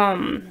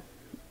they're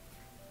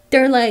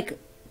like,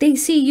 they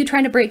see you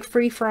trying to break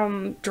free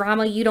from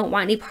drama. You don't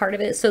want any part of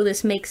it. So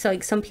this makes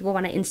like some people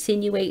want to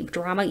insinuate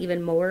drama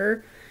even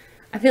more.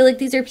 I feel like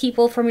these are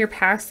people from your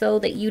past, though,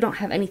 that you don't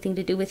have anything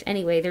to do with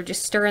anyway. They're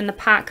just stirring the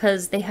pot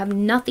because they have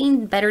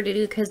nothing better to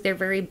do because they're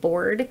very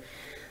bored.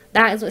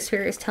 That is what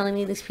Spirit is telling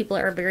me. These people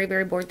are very,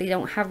 very bored. They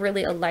don't have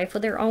really a life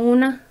of their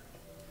own.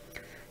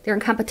 They're in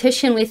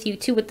competition with you,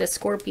 too, with the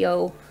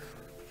Scorpio.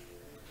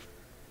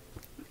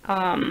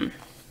 Yeah,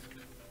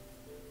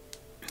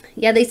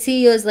 they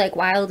see you as, like,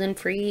 wild and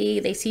free.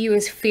 They see you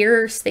as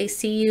fierce. They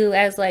see you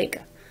as,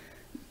 like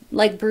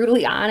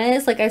brutally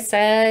honest, like I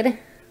said.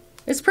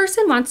 This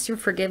person wants your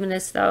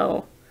forgiveness,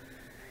 though.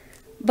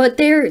 But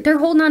they're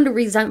holding on to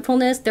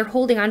resentfulness. They're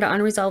holding on to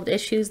unresolved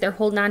issues. They're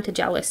holding on to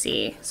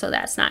jealousy. So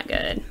that's not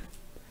good.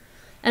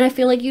 And I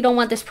feel like you don't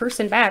want this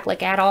person back,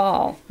 like at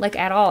all. Like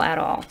at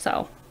all.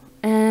 So,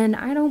 and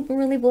I don't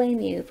really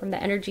blame you from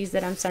the energies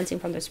that I'm sensing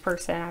from this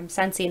person. I'm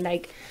sensing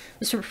like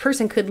this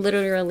person could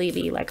literally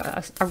be like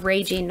a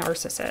raging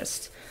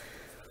narcissist.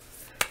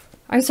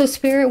 All right, so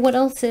Spirit, what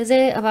else is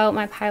it about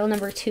my pile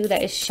number 2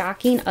 that is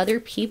shocking other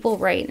people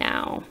right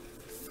now?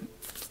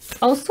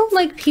 Also,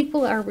 like,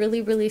 people are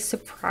really, really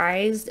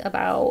surprised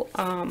about,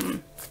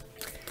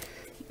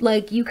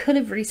 like, you could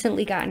have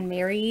recently gotten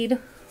married,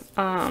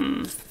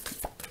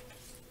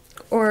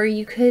 or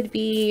you could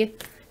be,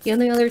 the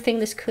only other thing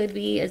this could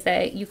be is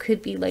that you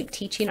could be, like,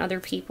 teaching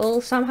other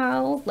people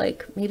somehow,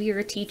 like, maybe you're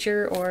a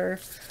teacher, or,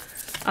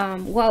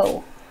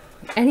 whoa.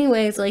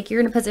 Anyways, like,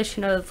 you're in a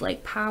position of,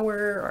 like,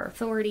 power or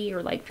authority,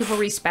 or, like, people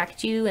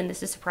respect you, and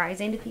this is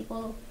surprising to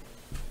people.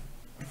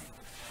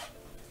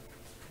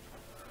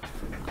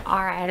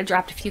 Alright, I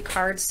dropped a few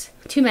cards.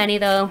 Too many,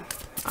 though.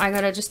 I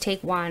gotta just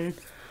take one.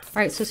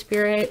 Alright, so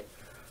Spirit,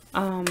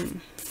 how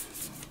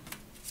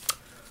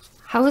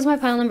is my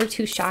pile number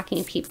 2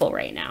 shocking people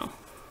right now?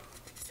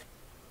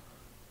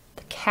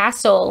 The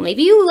Castle.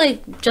 Maybe you,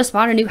 like, just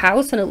bought a new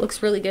house and it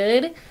looks really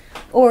good.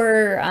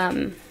 Or,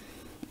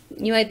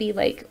 you might be,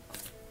 like,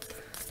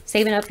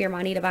 saving up your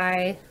money to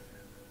buy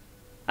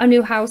a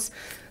new house.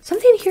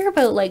 Something here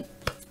about, like,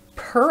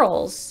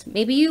 pearls.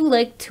 Maybe you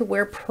like to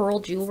wear pearl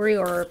jewelry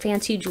or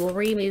fancy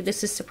jewelry. Maybe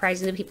this is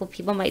surprising to people.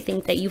 People might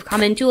think that you've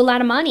come into a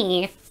lot of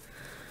money.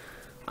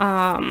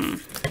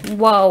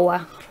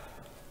 Whoa.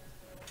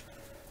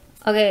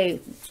 Okay.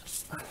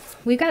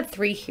 We've got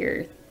 3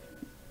 here.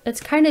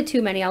 That's kind of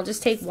too many. I'll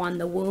just take 1.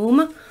 The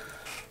Womb.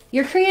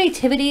 Your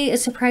creativity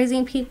is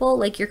surprising people.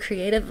 Like your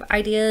creative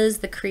ideas,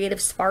 the creative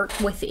spark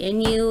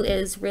within you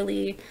is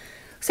really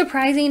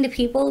surprising to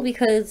people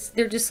because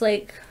they're just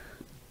like,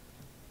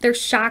 they're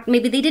shocked.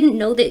 Maybe they didn't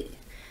know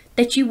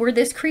that you were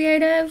this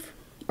creative,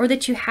 or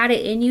that you had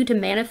it in you to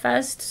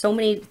manifest so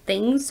many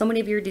things, so many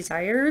of your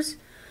desires.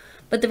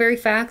 But the very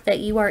fact that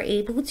you are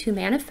able to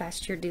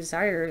manifest your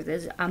desires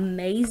is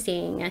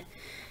amazing.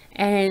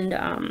 And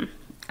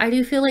I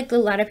do feel like a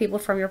lot of people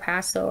from your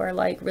past, though, are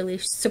like really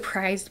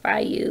surprised by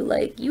you.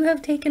 Like you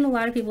have taken a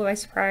lot of people by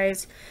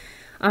surprise.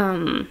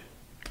 The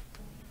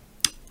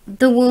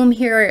Womb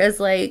here is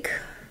like,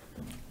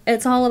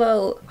 it's all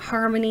about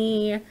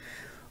harmony,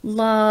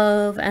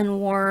 love, and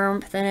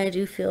warmth. And I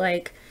do feel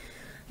like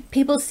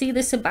people see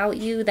this about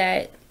you,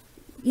 that,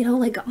 you know,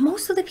 like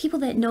most of the people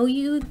that know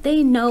you,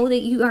 they know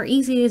that you are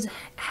easy as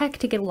heck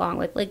to get along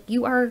with. Like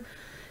you are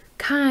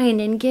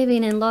kind and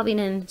giving and loving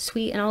and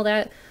sweet and all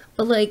that.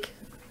 But like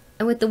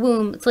with the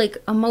Womb, it's like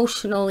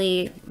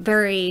emotionally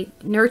very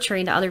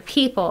nurturing to other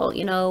people,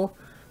 you know.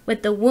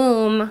 With the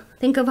Womb,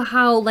 think of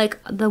how like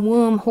the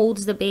womb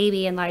holds the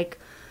baby and like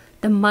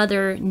the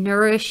mother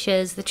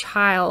nourishes the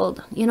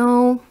child, you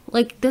know,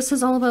 like this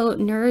is all about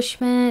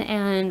nourishment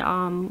and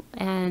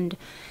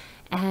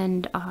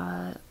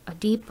a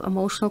deep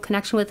emotional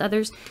connection with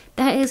others.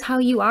 That is how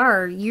you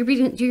are.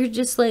 You're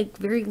just like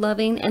very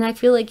loving, and I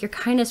feel like your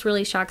kindness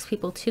really shocks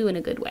people too in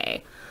a good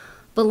way.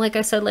 But like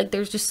I said, like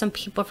there's just some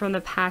people from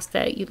the past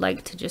that you'd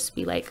like to just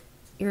be like,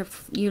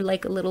 you're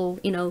like a little,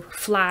 you know,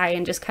 fly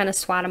and just kind of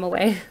swat them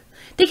away.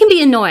 They can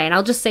be annoying.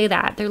 I'll just say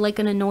that. They're like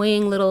an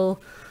annoying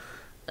little,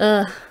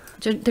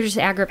 They're just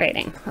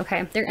aggravating.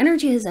 Okay. Their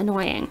energy is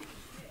annoying.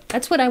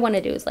 That's what I want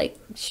to do, is like,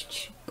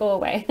 go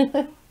away.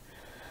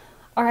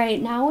 All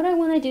right. Now what I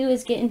want to do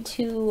is get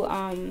into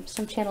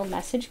some channeled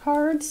message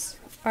cards.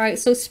 All right.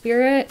 So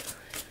Spirit,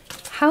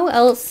 how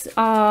else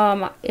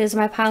is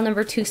my pile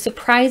number 2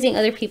 surprising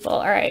other people?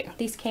 All right.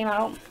 These came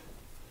out.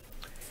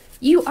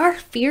 You are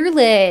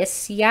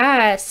fearless.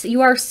 Yes. You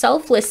are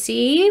selfless.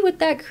 See, with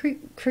that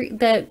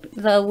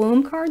the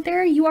womb card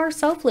there, you are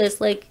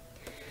selfless. Like,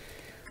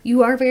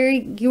 you are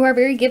very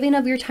giving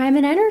of your time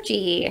and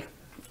energy,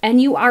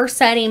 and you are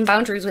setting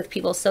boundaries with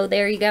people. So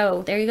there you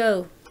go. There you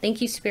go.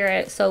 Thank you,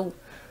 Spirit. So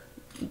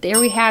there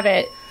we have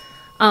it.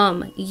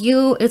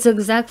 It's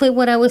exactly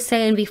what I was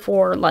saying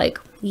before. Like,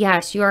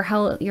 yes, you're a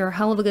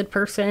hell of a good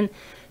person.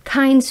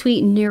 Kind,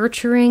 sweet,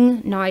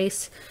 nurturing,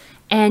 nice.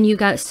 And you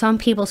got some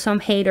people,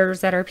 some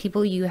haters that are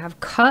people you have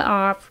cut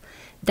off,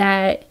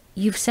 that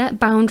you've set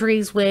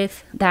boundaries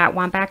with, that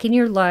want back in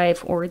your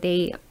life, or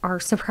they are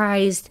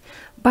surprised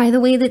by the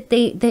way that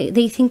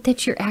they think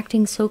that you're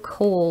acting so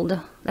cold.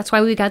 That's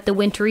why we got the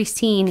wintry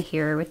scene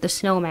here with the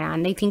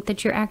snowman. They think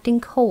that you're acting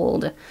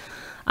cold.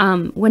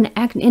 When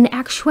in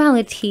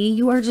actuality,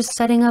 you are just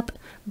setting up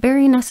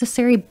very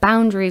necessary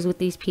boundaries with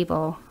these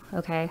people.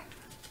 Okay.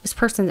 This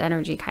person's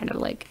energy kind of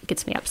like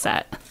gets me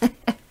upset.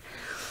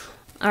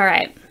 All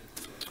right.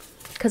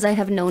 Because I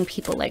have known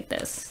people like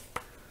this.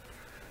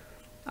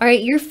 All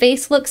right. Your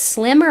face looks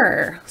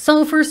slimmer.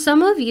 So for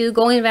some of you,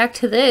 going back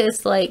to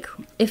this, like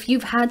if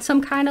you've had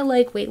some kind of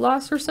like weight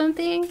loss or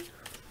something,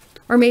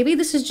 or maybe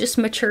this is just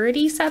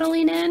maturity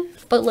settling in,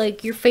 but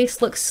like your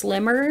face looks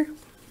slimmer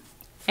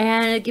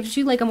and it gives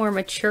you like a more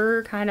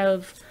mature kind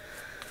of,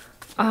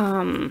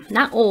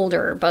 not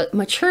older, but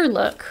mature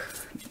look.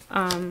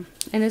 And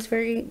it's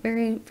very,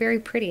 very, very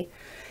pretty.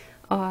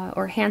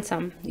 Or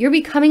handsome. You're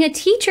becoming a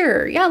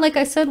teacher. Yeah, like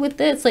I said with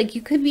this, like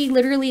you could be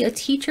literally a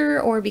teacher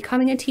or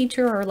becoming a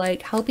teacher or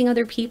like helping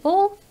other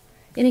people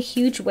in a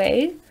huge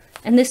way.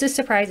 And this is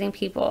surprising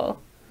people.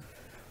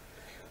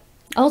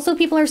 Also,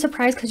 people are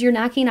surprised because you're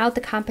knocking out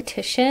the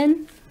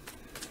competition.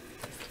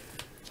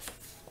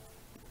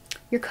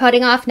 You're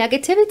cutting off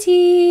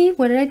negativity.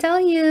 What did I tell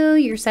you?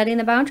 You're setting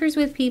the boundaries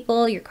with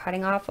people. You're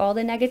cutting off all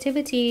the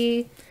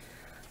negativity.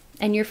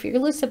 And you're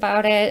fearless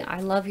about it.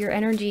 I love your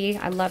energy.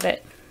 I love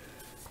it.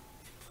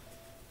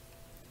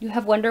 You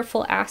have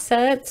wonderful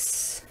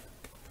assets.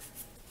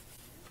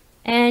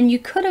 And you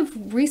could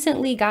have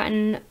recently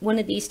gotten one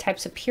of these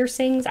types of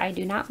piercings. I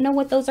do not know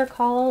what those are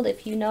called.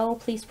 If you know,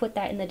 please put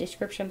that in the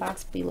description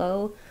box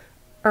below.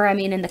 Or I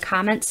mean in the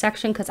comments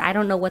section, because I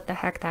don't know what the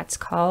heck that's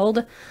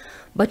called.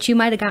 But you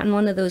might have gotten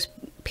one of those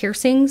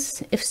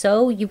piercings. If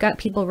so, you've got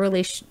people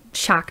really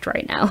shocked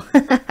right now.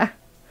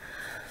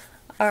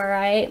 All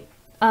right.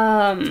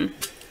 I'm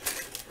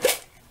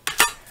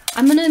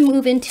going to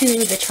move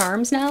into the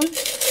charms now.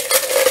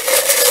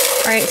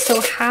 All right, so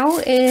how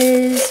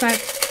is my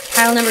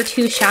pile number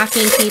 2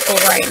 shocking people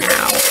right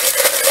now?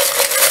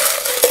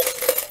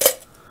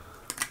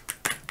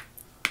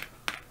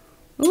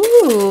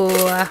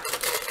 Ooh.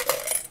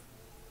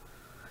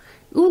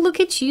 Ooh,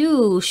 look at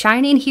you,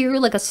 shining here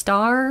like a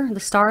star. The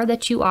star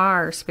that you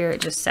are,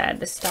 Spirit just said.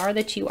 The star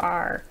that you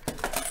are.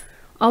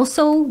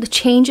 Also, the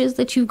changes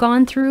that you've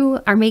gone through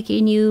are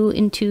making you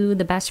into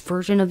the best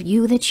version of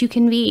you that you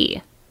can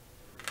be.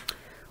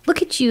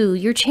 Look at you.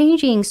 You're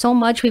changing so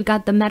much. We've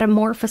got the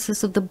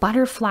metamorphosis of the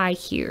butterfly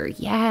here.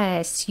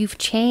 Yes, you've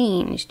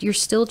changed. You're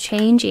still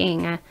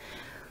changing.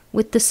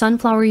 With the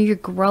sunflower, you're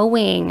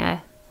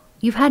growing.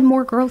 You've had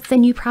more growth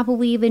than you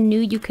probably even knew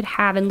you could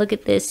have. And look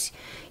at this.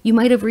 You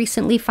might have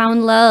recently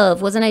found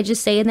love. Wasn't I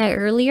just saying that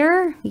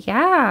earlier?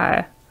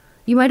 Yeah.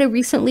 You might have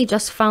recently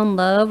just found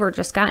love or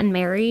just gotten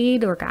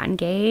married or got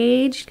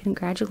engaged.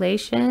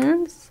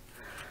 Congratulations.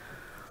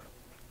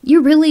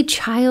 You're really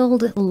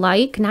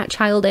childlike, not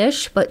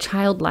childish, but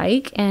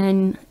childlike,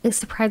 and it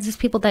surprises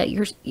people that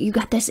you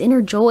got this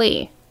inner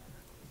joy.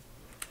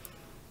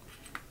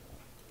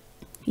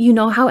 You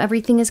know how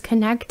everything is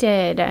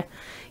connected.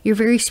 You're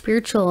very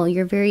spiritual.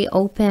 You're very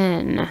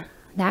open.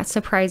 That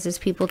surprises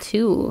people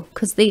too,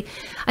 because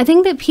I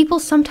think that people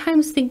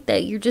sometimes think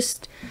that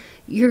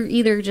you're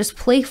either just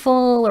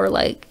playful or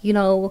like, you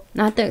know,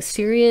 not that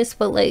serious,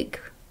 but like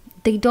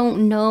they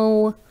don't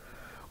know.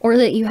 Or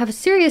that you have a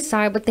serious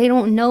side, but they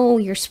don't know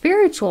your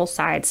spiritual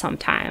side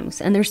sometimes.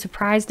 And they're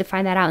surprised to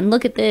find that out. And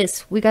look at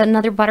this. We got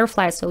another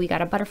butterfly. So we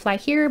got a butterfly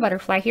here,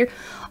 butterfly here.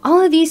 All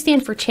of these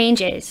stand for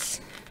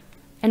changes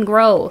and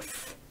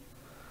growth.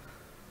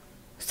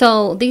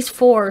 So these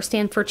 4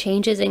 stand for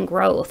changes and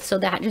growth. So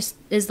that just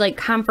is like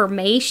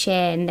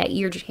confirmation that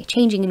you're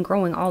changing and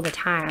growing all the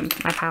time.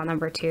 My pile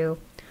number 2.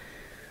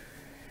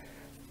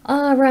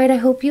 All right, I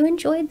hope you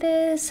enjoyed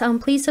this.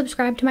 Please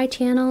subscribe to my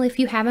channel if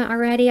you haven't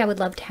already. I would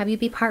love to have you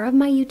be part of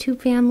my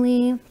YouTube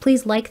family.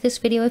 Please like this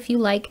video if you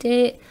liked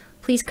it.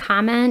 Please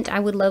comment. I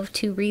would love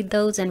to read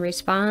those and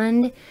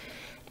respond.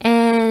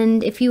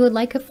 And if you would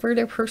like a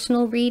further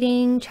personal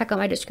reading, check out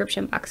my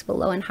description box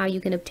below on how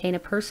you can obtain a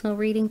personal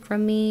reading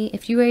from me.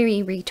 If you are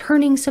a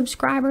returning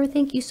subscriber,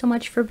 thank you so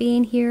much for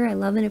being here. I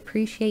love and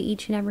appreciate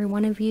each and every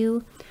one of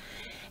you.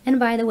 And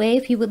by the way,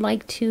 if you would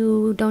like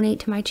to donate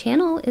to my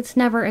channel, it's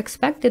never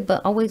expected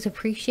but always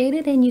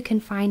appreciated, and you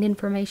can find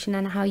information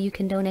on how you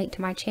can donate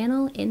to my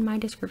channel in my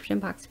description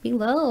box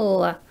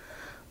below.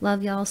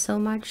 Love y'all so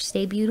much.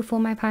 Stay beautiful,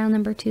 my pile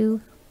number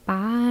 2.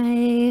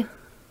 Bye.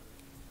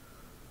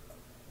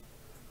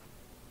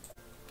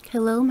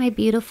 Hello, my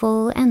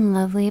beautiful and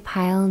lovely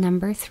pile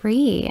number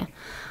 3.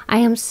 I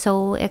am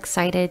so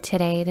excited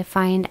today to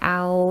find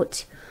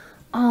out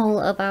all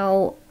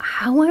about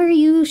how are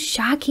you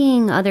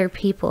shocking other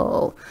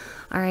people.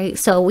 All right,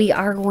 so we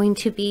are going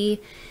to be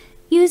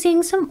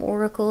using some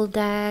oracle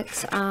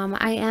decks.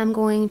 I am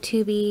going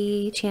to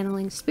be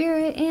channeling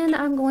spirit, and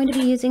I'm going to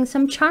be using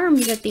some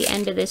charms at the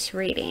end of this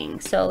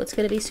reading. So it's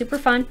going to be super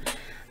fun.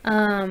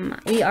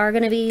 We are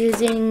going to be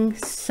using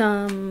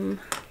some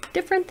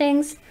different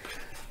things.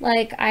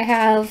 Like I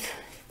have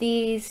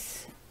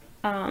these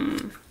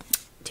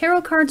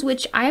tarot cards,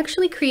 which I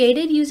actually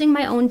created using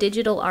my own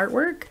digital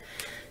artwork.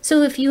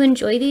 So if you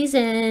enjoy these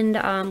and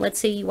let's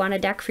say you want a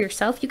deck for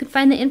yourself, you can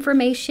find the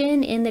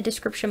information in the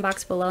description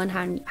box below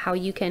and how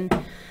you can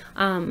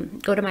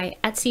go to my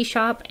Etsy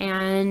shop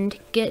and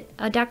get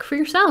a deck for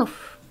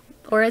yourself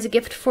or as a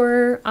gift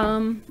for,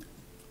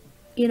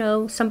 you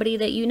know, somebody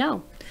that you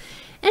know.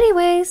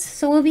 Anyways,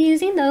 so we'll be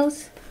using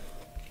those,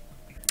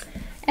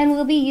 and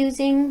we'll be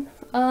using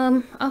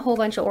a whole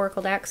bunch of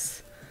oracle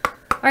decks.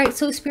 All right,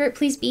 so Spirit,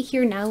 please be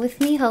here now with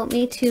me. Help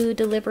me to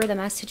deliver the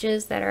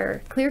messages that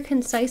are clear,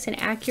 concise, and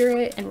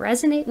accurate and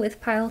resonate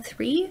with pile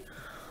 3.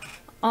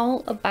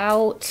 All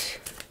about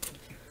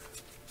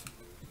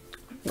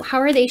how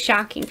are they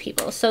shocking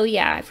people. So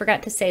yeah, I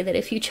forgot to say that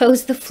if you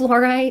chose the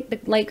fluorite, the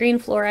light green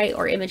fluorite,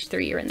 or image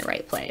 3, you're in the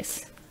right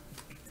place.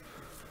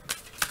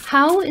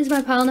 How is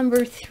my pile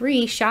number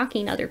 3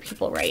 shocking other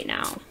people right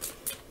now?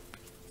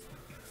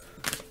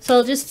 So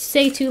I'll just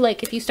say too,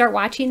 like if you start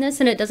watching this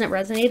and it doesn't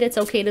resonate, it's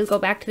okay to go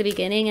back to the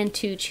beginning and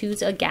to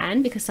choose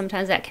again, because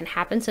sometimes that can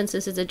happen since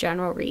this is a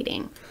general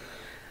reading.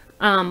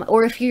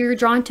 Or if you're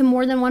drawn to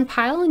more than one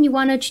pile and you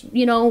want to,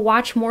 you know,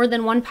 watch more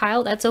than one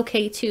pile, that's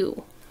okay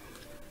too.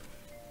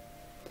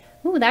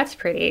 Ooh, that's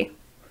pretty.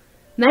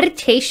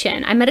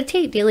 Meditation. I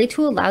meditate daily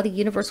to allow the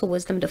universal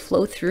wisdom to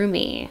flow through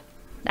me.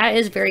 That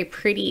is very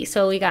pretty.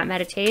 So we got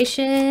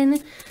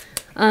meditation.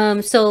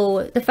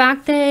 So the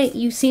fact that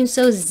you seem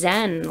so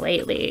zen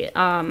lately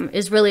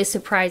is really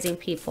surprising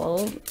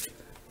people.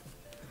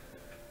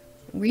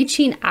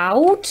 Reaching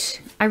out.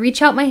 I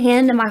reach out my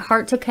hand and my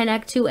heart to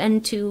connect to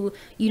and to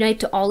unite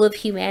to all of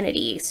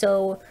humanity.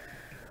 So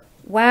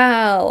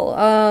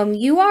wow,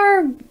 you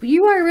are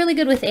really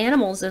good with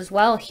animals as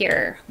well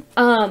here.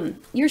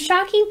 You're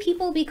shocking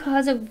people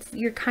because of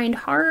your kind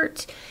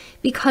heart,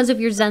 because of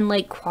your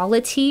zen-like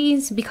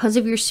qualities, because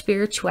of your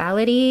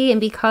spirituality,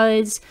 and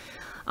because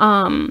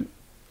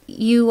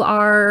you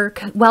are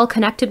well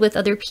connected with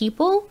other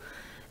people,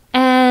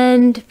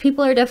 and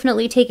people are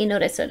definitely taking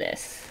notice of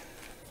this.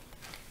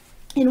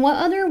 In what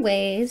other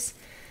ways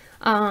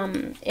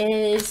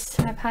is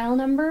my pile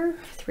number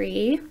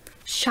 3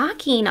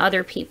 shocking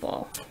other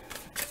people?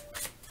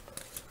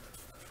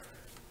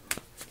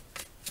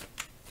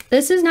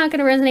 This is not going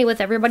to resonate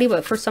with everybody,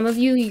 but for some of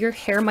you, your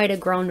hair might have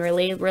grown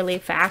really, really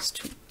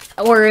fast,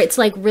 or it's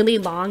like really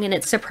long, and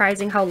it's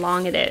surprising how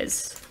long it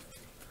is.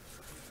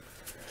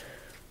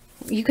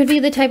 You could be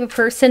the type of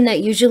person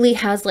that usually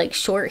has like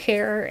short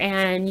hair,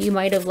 and you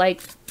might have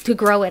liked to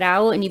grow it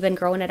out, and you've been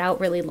growing it out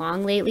really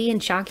long lately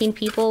and shocking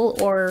people,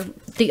 or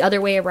the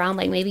other way around,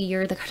 like maybe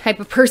you're the type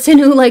of person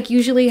who like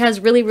usually has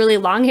really, really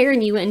long hair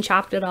and you went and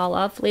chopped it all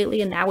off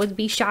lately, and that would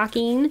be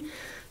shocking.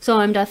 So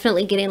I'm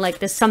definitely getting like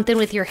this something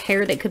with your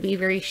hair that could be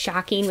very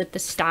shocking with the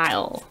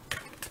style.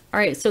 All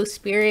right, so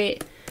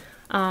Spirit,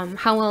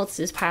 how else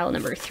is pile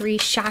number 3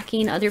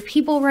 shocking other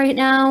people right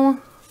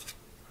now?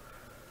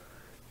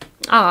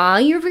 Aw,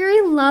 you're very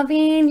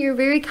loving, you're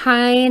very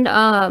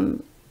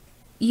kind.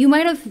 You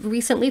might have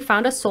recently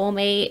found a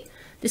soulmate.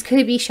 This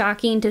could be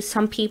shocking to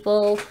some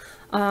people.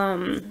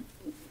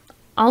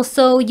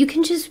 Also, you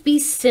can just be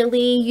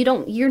silly.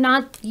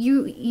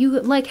 You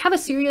like have a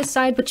serious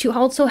side, but you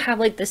also have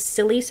like this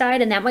silly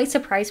side, and that might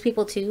surprise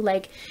people too.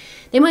 Like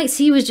they might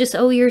see you as just,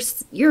 oh,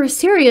 you're a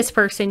serious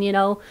person, you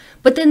know,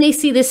 but then they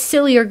see this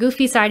silly or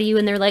goofy side of you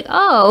and they're like,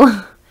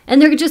 oh.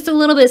 And they're just a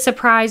little bit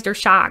surprised or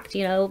shocked,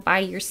 you know, by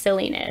your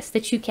silliness,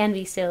 that you can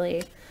be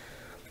silly.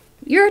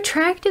 Your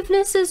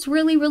attractiveness is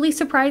really, really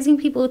surprising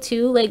people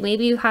too. Like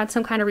maybe you had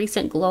some kind of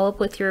recent glow up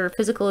with your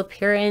physical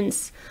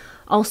appearance.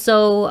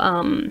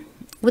 Also,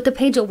 with the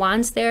Page of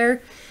Wands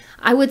there,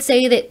 I would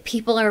say that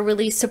people are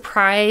really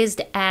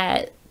surprised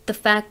at the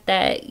fact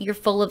that you're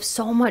full of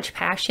so much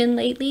passion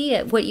lately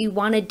at what you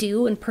want to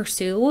do and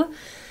pursue.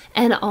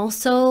 And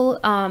also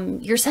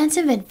your sense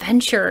of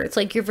adventure. It's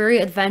like you're very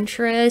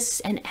adventurous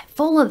and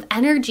full of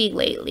energy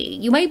lately.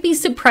 You might be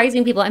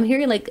surprising people. I'm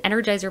hearing like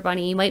Energizer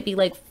Bunny. You might be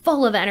like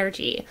full of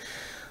energy.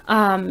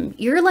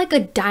 You're like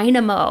a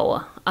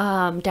dynamo,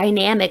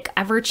 dynamic,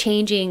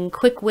 ever-changing,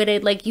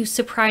 quick-witted, like you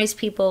surprise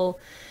people,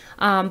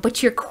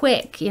 but you're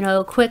quick, you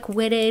know,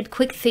 quick-witted,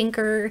 quick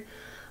thinker.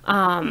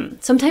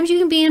 Sometimes you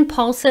can be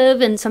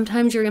impulsive, and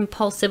sometimes your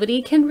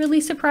impulsivity can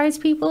really surprise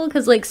people,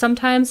 because like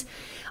sometimes,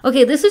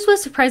 okay, this is what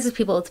surprises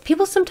people.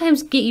 People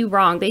sometimes get you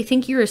wrong. They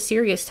think you're a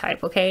serious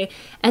type, okay?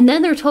 And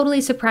then they're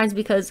totally surprised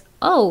because,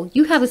 oh,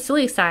 you have a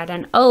silly side,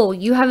 and oh,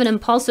 you have an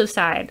impulsive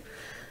side.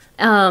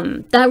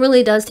 That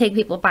really does take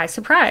people by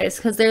surprise,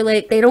 because they're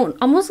like, they don't,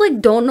 almost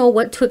like don't know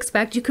what to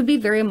expect. You could be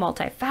very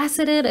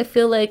multifaceted. I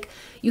feel like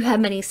you have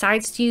many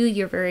sides to you.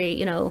 You're very,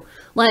 you know,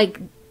 like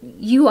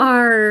you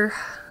are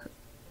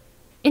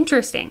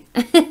interesting,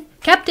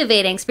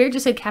 captivating. Spirit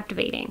just said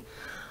captivating.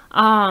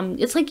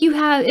 It's like you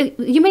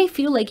may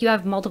feel like you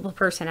have multiple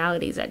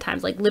personalities at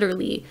times, like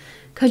literally,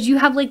 because you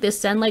have like this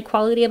Zen-like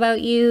quality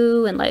about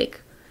you, and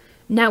like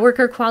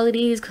networker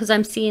qualities, because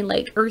I'm seeing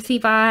like earthy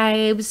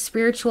vibes,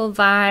 spiritual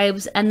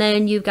vibes, and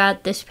then you've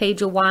got this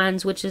Page of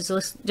Wands, which is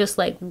just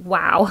like,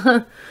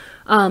 wow.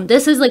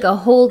 This is like a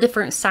whole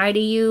different side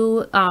of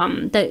you,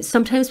 that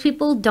sometimes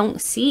people don't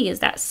see,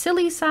 is that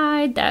silly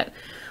side, that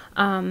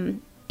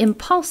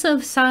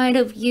impulsive side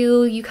of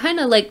you. You kind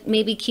of like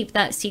maybe keep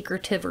that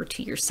secretive or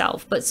to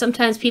yourself, but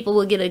sometimes people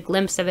will get a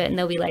glimpse of it and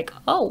they'll be like,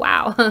 oh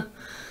wow.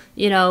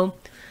 You know,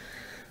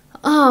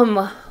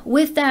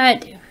 with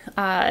that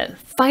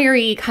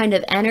fiery kind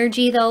of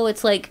energy though,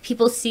 it's like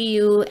people see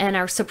you and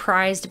are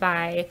surprised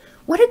by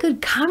what a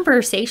good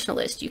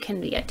conversationalist you can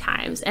be at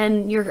times,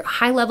 and your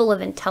high level of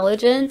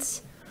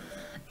intelligence.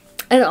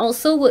 And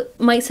also what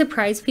might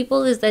surprise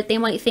people is that they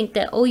might think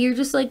that, oh, you're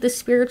just like the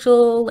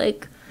spiritual,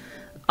 like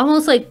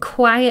almost like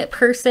quiet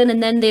person,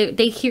 and then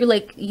they hear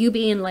like you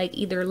being like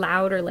either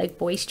loud or like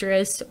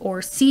boisterous,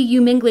 or see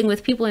you mingling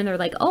with people and they're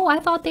like, oh, I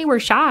thought they were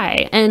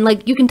shy. And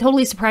like you can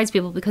totally surprise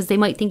people because they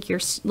might think you're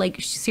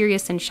like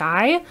serious and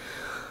shy,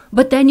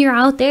 but then you're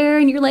out there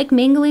and you're like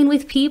mingling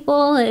with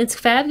people and it's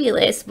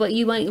fabulous. But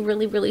you might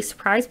really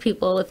surprise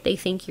people if they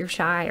think you're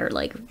shy or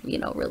like, you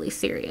know, really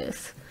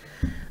serious.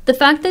 The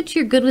fact that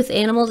you're good with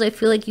animals, I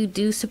feel like you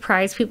do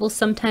surprise people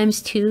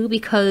sometimes too,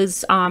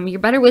 because you're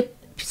better with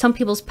some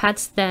people's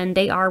pets than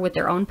they are with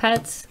their own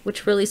pets,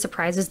 which really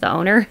surprises the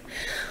owner.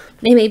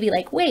 They may be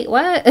like, wait,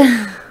 what?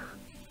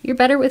 You're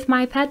better with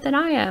my pet than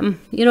I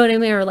am. You know what I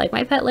mean? Or like,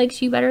 my pet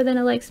likes you better than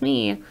it likes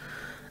me.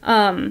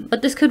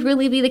 But this could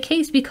really be the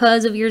case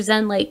because of your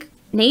Zen like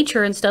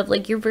nature and stuff.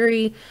 Like you're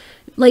very,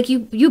 like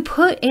you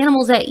put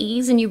animals at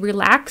ease and you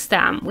relax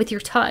them with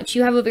your touch.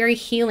 You have a very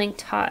healing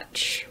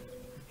touch.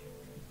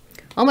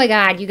 Oh my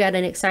God, you got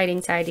an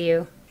exciting side to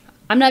you.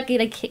 I'm not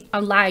gonna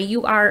lie,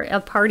 you are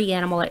a party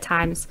animal at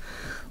times.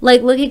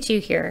 Like, look at you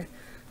here.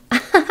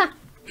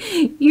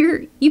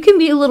 You can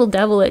be a little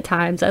devil at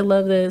times. I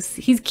love this.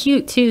 He's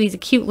cute too. He's a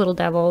cute little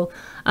devil.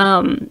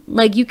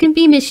 Like you can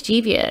be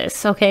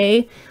mischievous,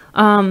 okay?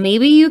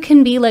 Maybe you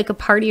can be like a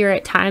partier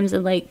at times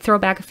and like throw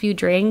back a few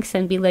drinks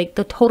and be like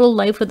the total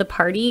life of the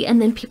party,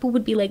 and then people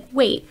would be like,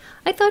 wait,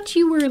 I thought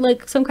you were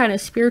like some kind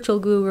of spiritual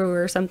guru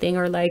or something,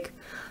 or like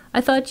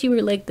I thought you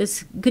were like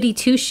this goody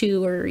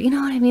two-shoe, or you know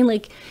what I mean?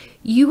 Like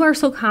you are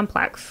so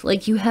complex.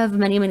 Like you have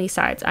many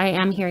sides. I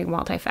am hearing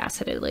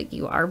multifaceted. Like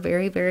you are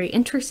very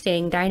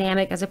interesting,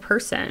 dynamic as a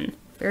person.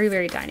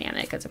 Very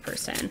dynamic as a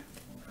person.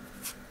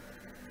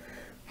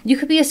 You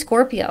could be a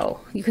Scorpio.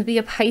 You could be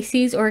a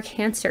Pisces or a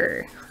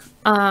Cancer.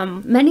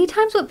 Many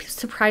times what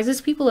surprises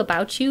people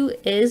about you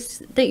is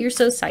that you're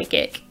so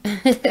psychic.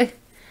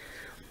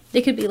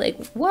 They could be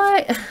like,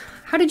 what?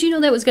 How did you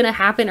know that was going to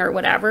happen, or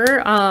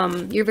whatever?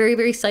 You're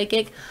very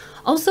psychic.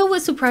 Also,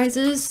 what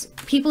surprises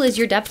people is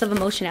your depth of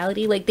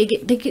emotionality. Like they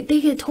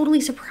get totally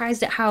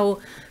surprised at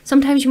how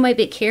sometimes you might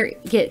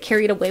get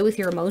carried away with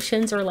your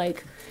emotions, or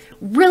like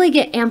really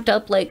get amped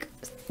up, like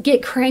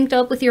get cranked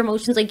up with your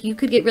emotions. Like you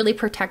could get really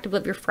protective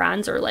of your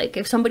friends, or like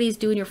if somebody's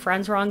doing your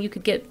friends wrong, you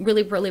could get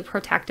really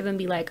protective and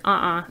be like,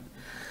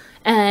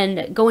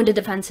 and go into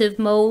defensive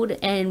mode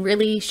and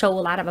really show a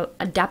lot of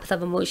a depth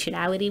of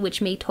emotionality,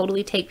 which may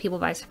totally take people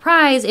by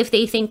surprise if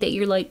they think that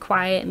you're like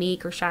quiet,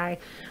 meek, or shy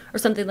or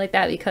something like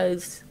that,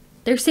 because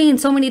they're seeing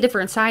so many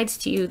different sides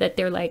to you that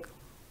they're like,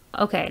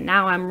 okay,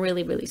 now I'm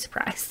really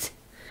surprised.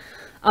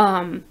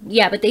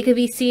 Yeah, but they could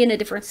be seeing a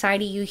different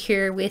side of you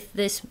here with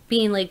this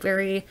being like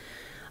very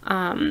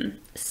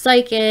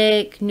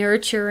psychic,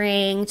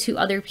 nurturing to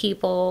other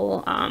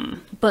people,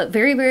 but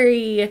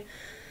very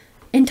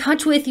in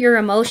touch with your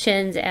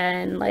emotions,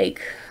 and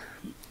like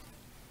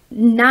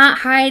not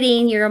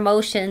hiding your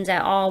emotions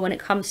at all when it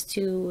comes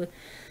to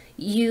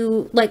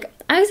you. Like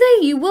I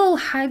say, you will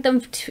hide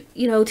them to,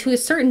 you know, to a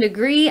certain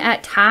degree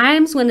at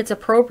times when it's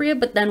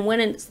appropriate, but then when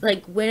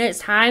it's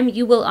time,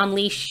 you will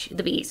unleash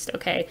the beast.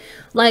 Okay,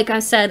 like I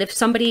said, if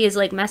somebody is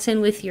like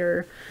messing with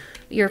your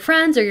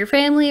friends or your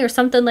family or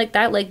something like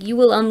that, like you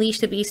will unleash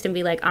the beast and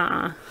be like,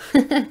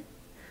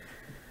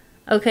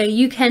 okay,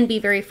 you can be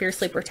very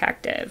fiercely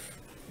protective.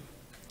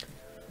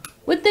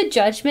 With the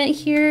Judgment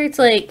here, it's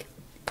like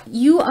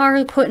you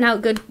are putting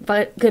out good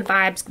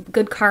vibes,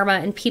 good karma,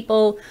 and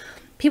people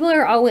people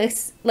are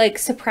always like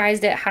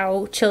surprised at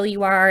how chill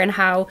you are, and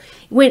how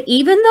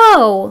even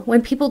though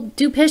when people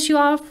do piss you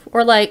off,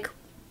 or like,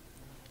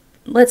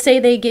 let's say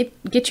they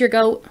get your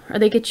goat, or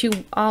they get you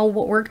all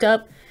worked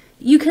up,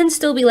 you can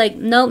still be like,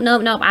 nope,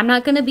 nope, nope, I'm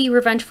not going to be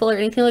revengeful or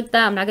anything like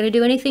that. I'm not going to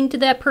do anything to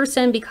that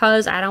person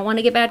because I don't want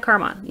to get bad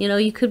karma. You know,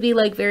 you could be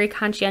like very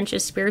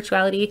conscientious,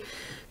 spirituality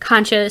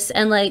conscious,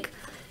 and like,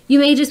 you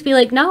may just be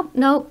like, nope,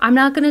 nope, I'm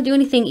not going to do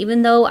anything,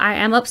 even though I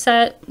am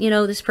upset. You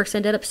know, this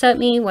person did upset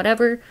me,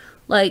 whatever.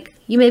 Like,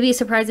 you may be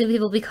surprising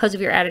people because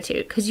of your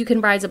attitude, because you can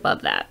rise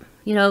above that.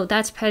 You know,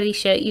 that's petty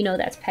shit. You know,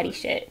 that's petty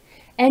shit.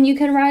 And you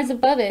can rise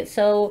above it.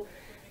 So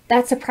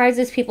that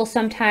surprises people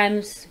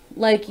sometimes,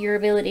 like your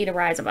ability to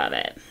rise above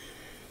it.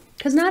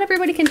 Because not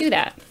everybody can do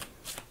that.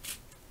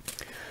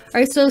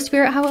 Alright, so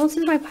Spirit, how else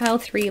is my pile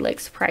 3 like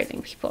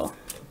surprising people?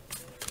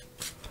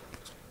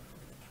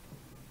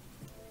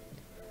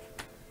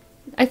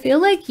 I feel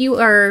like you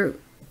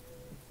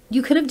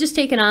could have just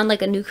taken on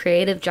like a new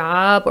creative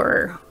job,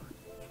 or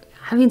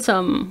having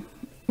some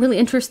really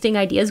interesting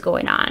ideas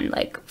going on,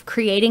 like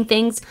creating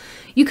things.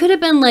 You could have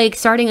been like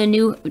starting a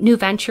new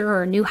venture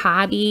or a new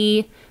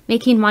hobby,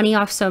 making money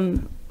off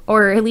some,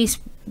 or at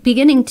least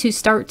beginning to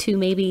start to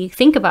maybe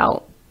think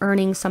about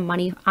earning some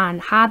money on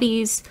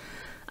hobbies.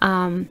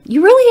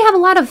 You really have a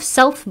lot of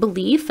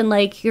self-belief in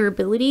like your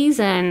abilities,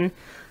 and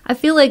I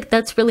feel like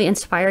that's really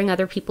inspiring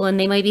other people, and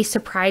they might be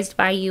surprised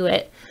by you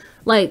at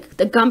like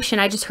the gumption.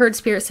 I just heard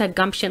Spirit said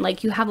gumption.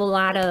 Like, you have a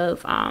lot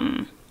of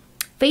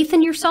faith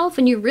in yourself,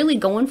 and you're really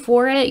going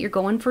for it. You're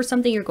going for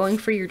something. You're going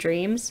for your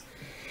dreams.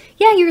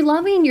 Yeah, you're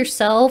loving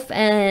yourself,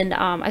 and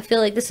I feel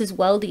like this is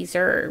well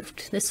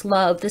deserved. This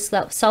love,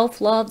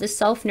 self-love, this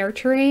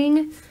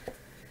self-nurturing.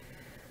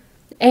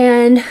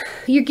 And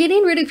you're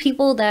getting rid of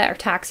people that are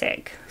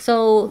toxic.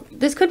 So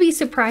this could be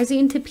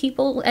surprising to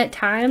people at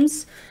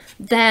times,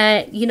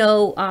 that, you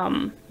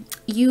know,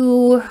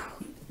 you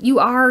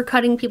are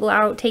cutting people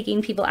out,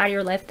 taking people out of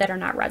your life that are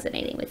not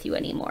resonating with you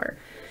anymore.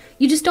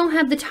 You just don't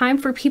have the time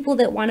for people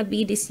that want to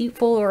be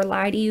deceitful or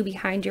lie to you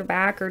behind your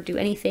back, or do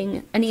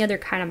any other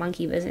kind of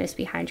monkey business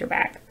behind your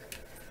back.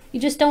 You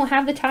just don't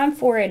have the time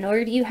for it,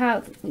 nor do you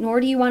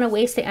want to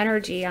waste the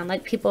energy on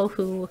like people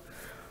who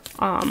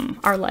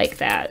are like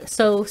that.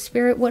 So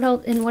Spirit, what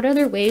else, in what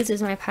other ways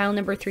is my pile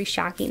number 3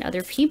 shocking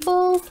other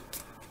people?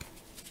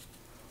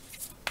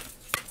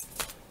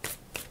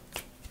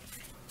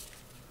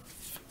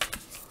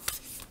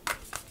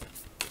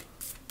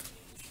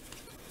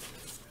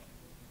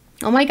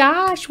 Oh my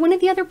gosh, one of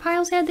the other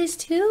piles had this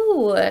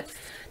too.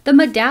 The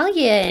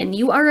medallion.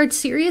 You are a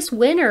serious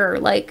winner.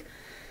 Like,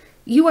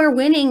 you are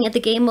winning at the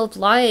game of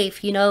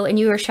life, you know, and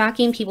you are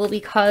shocking people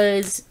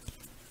because,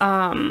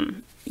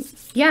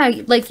 yeah,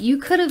 like you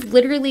could have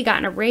literally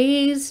gotten a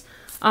raise,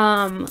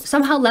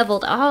 somehow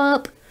leveled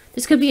up.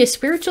 This could be a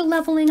spiritual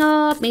leveling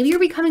up. Maybe you're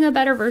becoming a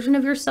better version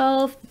of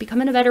yourself,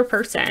 becoming a better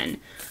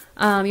person.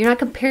 You're not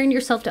comparing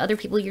yourself to other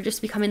people. You're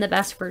just becoming the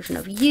best version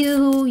of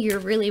you. You're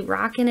really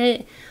rocking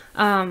it.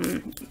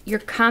 Your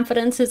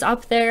confidence is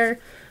up there.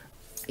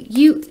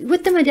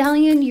 With the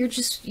medallion,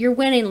 you're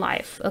winning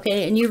life.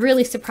 Okay. And you're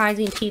really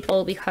surprising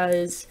people,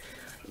 because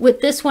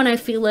with this one, I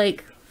feel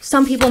like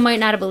some people might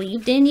not have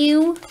believed in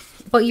you,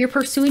 but you're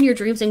pursuing your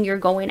dreams and you're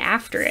going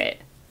after it.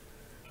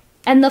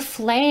 And the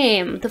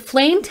flame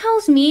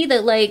tells me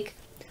that like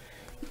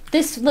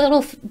this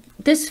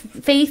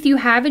faith you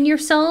have in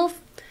yourself,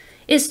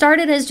 it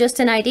started as just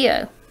an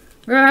idea.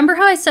 Remember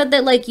how I said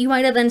that like you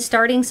might have been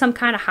starting some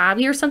kind of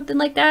hobby or something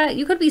like that?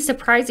 You could be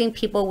surprising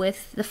people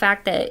with the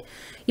fact that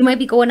you might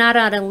be going out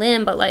on a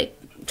limb, but like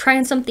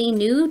trying something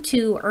new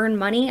to earn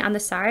money on the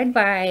side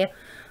by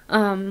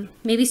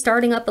maybe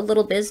starting up a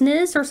little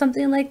business or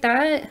something like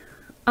that.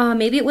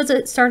 Maybe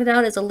it started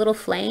out as a little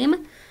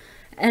flame,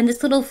 and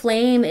this little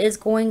flame is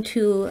going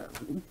to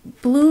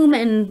bloom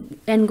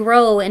and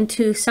grow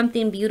into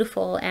something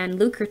beautiful and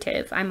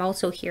lucrative. I'm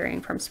also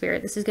hearing from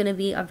Spirit, this is going to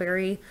be a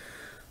very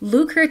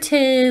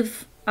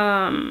lucrative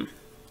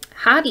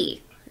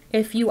hobby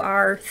if you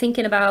are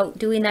thinking about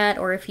doing that,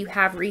 or if you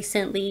have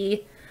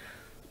recently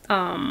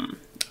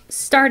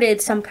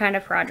started some kind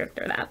of project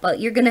or that. But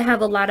you're going to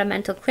have a lot of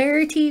mental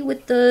clarity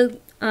with the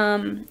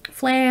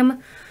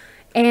flame,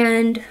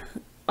 and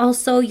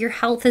also your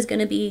health is going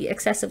to be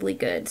excessively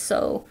good.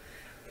 So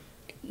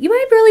you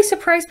might really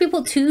surprise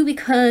people too,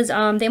 because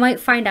they might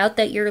find out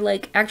that you're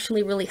like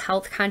actually really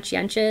health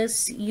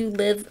conscientious. You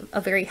live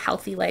a very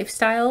healthy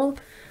lifestyle.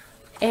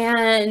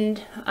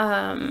 And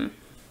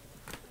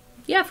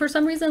yeah, for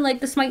some reason,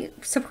 like this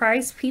might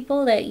surprise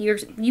people that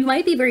you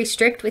might be very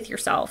strict with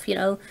yourself, you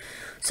know.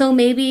 So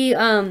maybe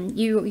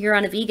you're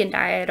on a vegan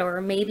diet, or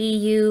maybe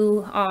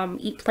you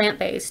eat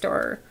plant-based,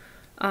 or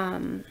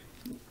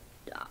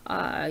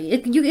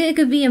it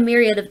could be a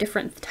myriad of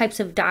different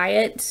types of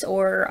diets,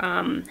 or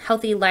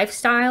healthy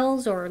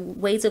lifestyles, or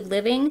ways of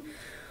living.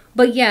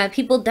 But yeah,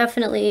 people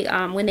definitely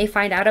when they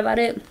find out about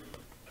it,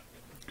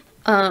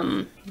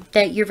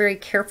 that you're very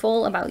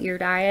careful about your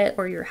diet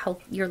or your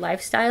health, your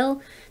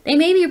lifestyle, they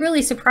may be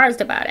really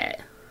surprised about it.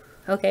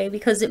 Okay,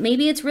 because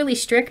maybe it's really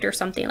strict or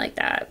something like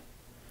that.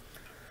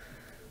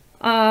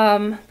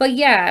 But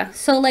yeah,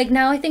 so like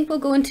now I think we'll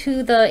go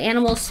into the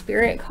animal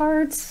spirit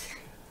cards.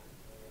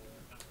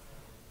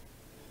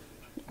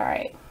 All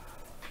right.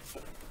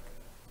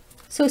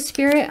 So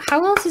Spirit,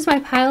 how else is my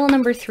pile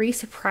number 3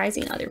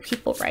 surprising other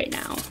people right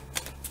now?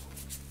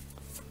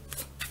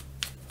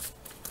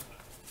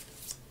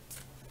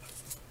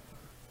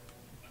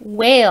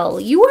 Whale,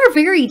 you are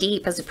very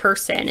deep as a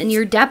person, and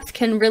your depth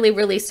can really,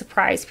 really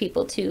surprise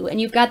people too. And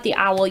you've got the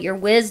owl, your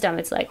wisdom.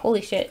 It's like,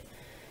 holy shit.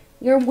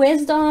 Your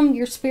wisdom,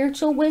 your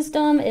spiritual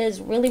wisdom is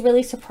really,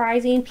 really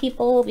surprising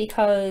people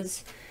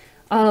because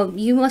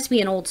you must be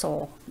an old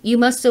soul. You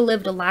must have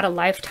lived a lot of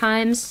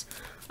lifetimes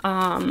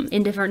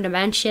in different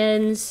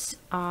dimensions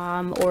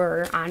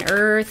or on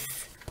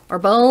Earth or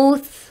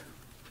both.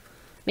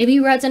 Maybe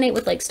you resonate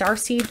with like star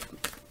seeds,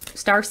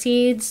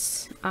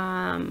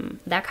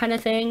 that kind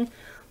of thing.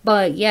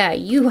 But yeah,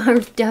 you are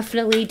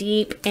definitely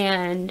deep,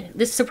 and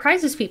this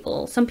surprises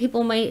people. Some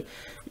people might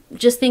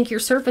just think you're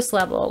surface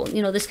level.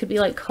 You know, this could be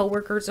like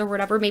coworkers or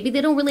whatever. Maybe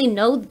they don't really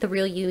know the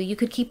real you. You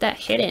could keep that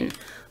hidden.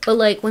 But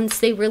like once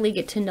they really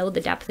get to know the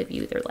depth of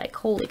you, they're like,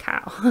 holy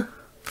cow.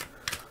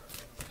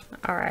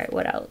 All right,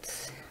 what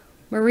else?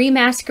 Marie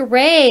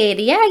Masquerade.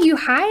 Yeah, you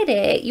hide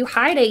it. You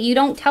hide it. You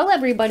don't tell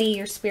everybody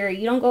your spirit.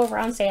 You don't go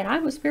around saying,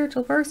 I'm a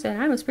spiritual person.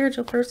 I'm a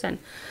spiritual person.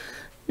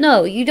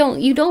 No, you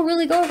don't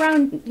really go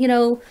around, you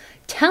know,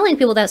 telling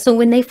people that. So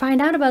when they find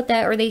out about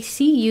that or they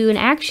see you in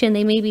action,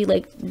 they may be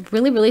like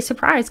really, really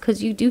surprised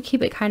because you do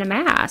keep it kind of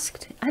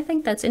masked. I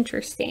think that's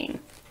interesting.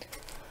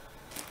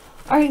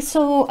 All right,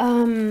 so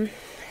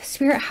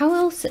Spirit, how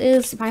else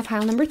is my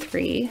pile number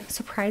 3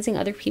 surprising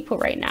other people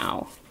right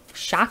now?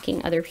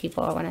 Shocking other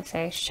people, I want to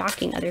say.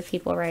 Shocking other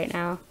people right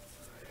now.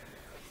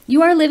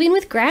 You are living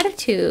with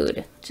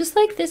gratitude. Just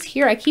like this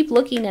here, I keep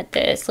looking at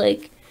this,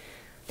 like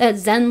that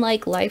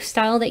Zen-like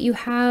lifestyle that you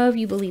have.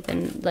 You believe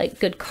in like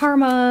good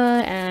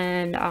karma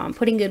and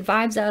putting good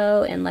vibes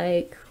out and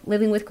like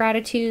living with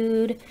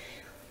gratitude.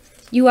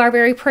 You are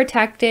very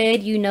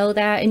protected, you know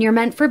that, and you're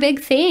meant for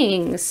big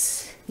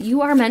things.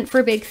 You are meant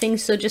for big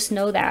things, so just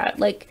know that.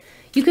 Like,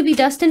 you could be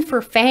destined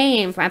for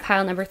fame, my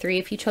pile number 3.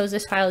 If you chose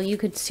this pile, you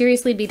could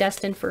seriously be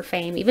destined for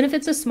fame, even if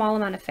it's a small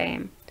amount of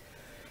fame.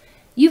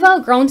 You've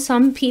outgrown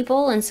some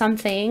people and some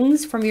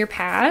things from your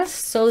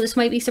past, so this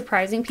might be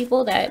surprising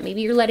people that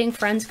maybe you're letting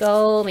friends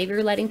go, maybe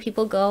you're letting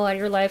people go out of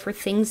your life or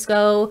things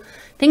go.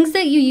 Things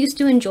that you used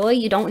to enjoy,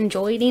 you don't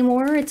enjoy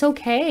anymore. It's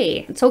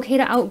okay. It's okay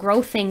to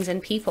outgrow things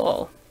and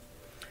people.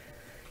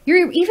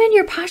 Even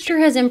your posture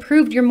has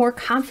improved. You're more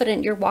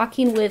confident. You're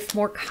walking with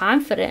more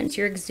confidence.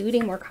 You're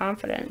exuding more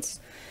confidence.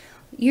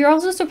 You're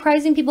also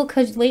surprising people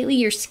because lately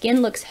your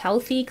skin looks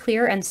healthy,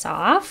 clear, and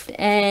soft,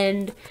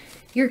 and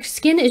your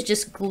skin is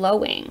just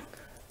glowing.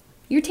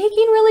 You're taking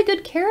really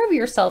good care of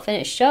yourself, and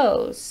it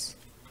shows.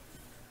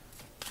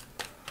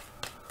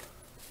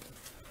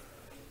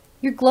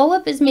 Your glow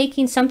up is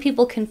making some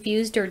people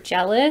confused or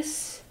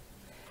jealous.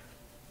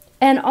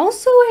 And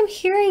also I'm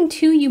hearing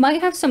too, you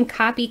might have some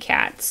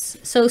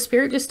copycats. So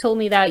Spirit just told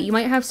me that you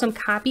might have some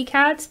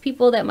copycats,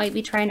 people that might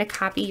be trying to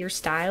copy your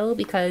style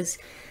because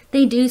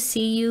they do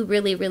see you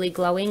really, really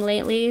glowing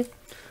lately.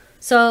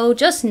 So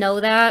just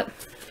know that.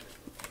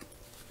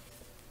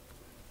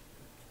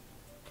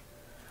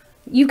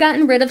 You've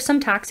gotten rid of some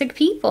toxic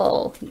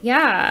people.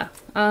 Yeah.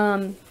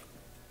 And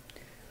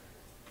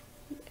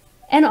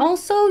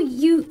also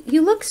you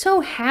look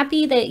so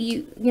happy that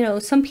you know,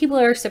 some people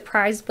are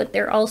surprised, but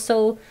they're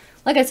also,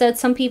 like I said,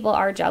 some people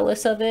are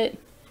jealous of it.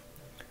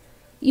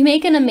 You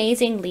make an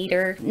amazing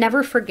leader.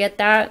 Never forget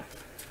that.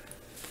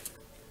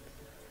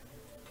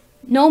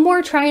 No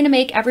more trying to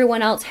make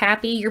everyone else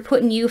happy. You're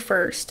putting you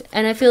first.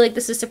 And I feel like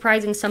this is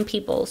surprising some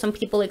people. Some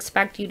people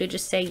expect you to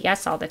just say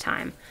yes all the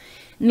time.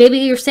 Maybe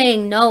you're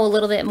saying no a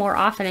little bit more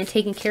often and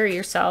taking care of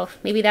yourself.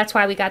 Maybe that's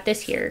why we got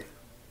this here.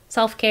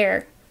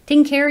 Self-care.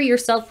 Taking care of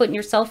yourself, putting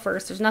yourself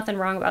first. There's nothing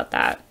wrong about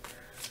that.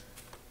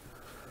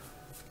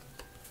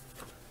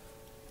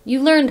 You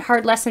learned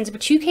hard lessons,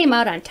 but you came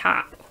out on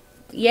top.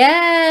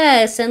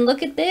 Yes, and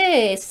look at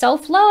this.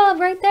 Self-love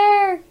right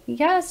there.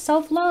 Yes,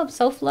 self-love,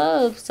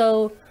 self-love.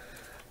 So,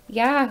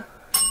 yeah.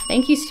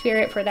 Thank you,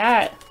 Spirit, for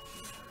that.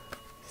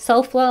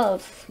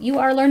 Self-love. You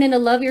are learning to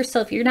love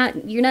yourself. You're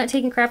not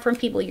taking crap from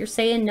people. You're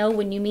saying no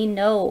when you mean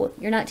no.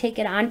 You're not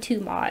taking on too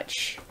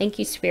much. Thank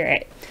you,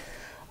 Spirit.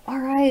 All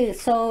right,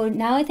 so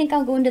now I think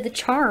I'll go into the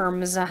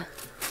charms. All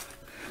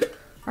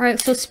right,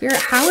 so Spirit,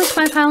 how is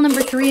my pile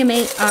number 3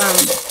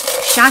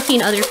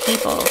 shocking other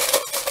people?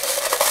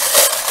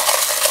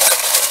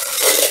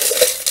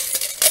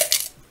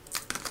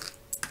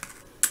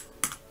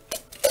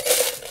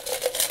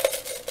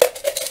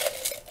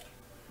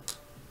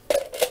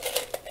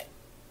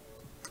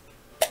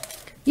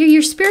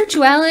 Your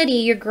spirituality,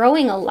 you're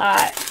growing a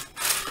lot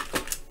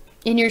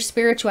in your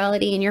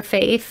spirituality and your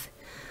faith.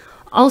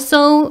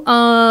 Also,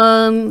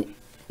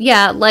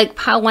 yeah, like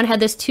pile 1 had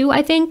this too,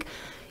 I think.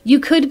 You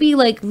could be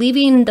like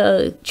leaving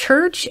the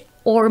church,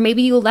 or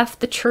maybe you left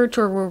the church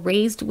or were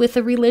raised with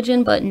a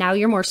religion, but now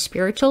you're more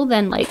spiritual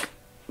than like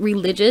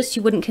religious.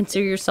 You wouldn't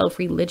consider yourself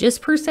religious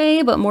per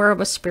se, but more of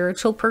a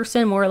spiritual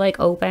person, more like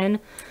open.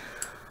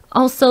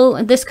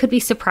 Also, this could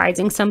be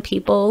surprising some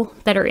people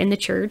that are in the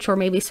church, or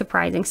maybe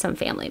surprising some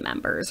family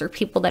members or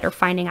people that are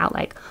finding out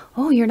like,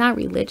 oh, you're not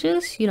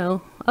religious, you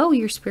know, oh,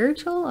 you're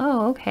spiritual.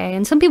 Oh, okay.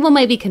 And some people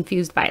might be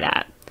confused by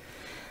that.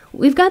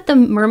 We've got the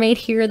mermaid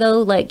here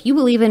though, like you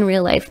believe in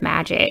real life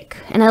magic.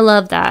 And I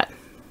love that.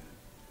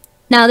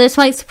 Now this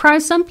might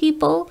surprise some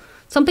people.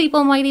 Some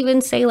people might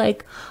even say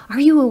like, are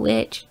you a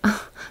witch?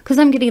 Because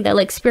I'm getting that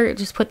like spirit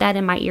just put that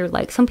in my ear.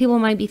 Like some people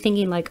might be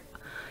thinking like,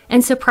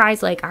 and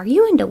surprised like, are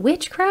you into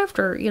witchcraft?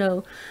 Or, you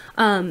know,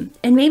 and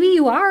maybe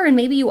you are and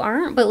maybe you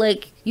aren't. But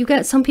like you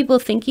got some people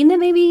thinking that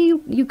maybe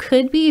you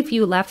could be. If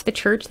you left the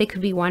church, they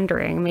could be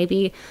wondering.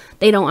 Maybe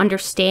they don't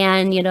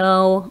understand, you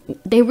know.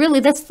 They really,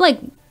 that's like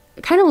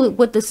kind of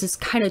what this is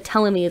kind of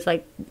telling me is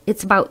like,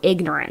 it's about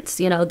ignorance,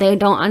 you know. They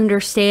don't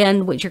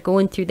understand what you're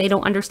going through. They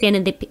don't understand,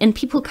 and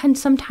people can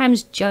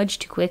sometimes judge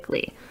too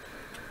quickly.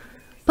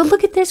 But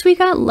look at this, we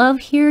got love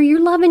here. You're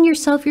loving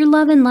yourself, you're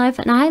loving life,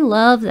 and I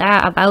love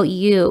that about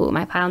you,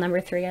 my pile number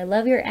 3. I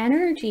love your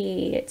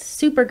energy. It's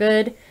super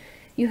good.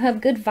 You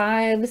have good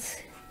vibes.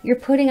 You're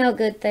putting out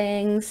good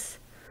things.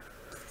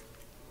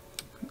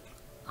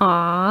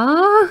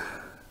 Aww.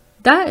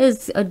 That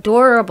is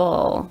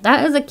adorable.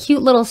 That is a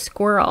cute little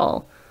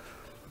squirrel.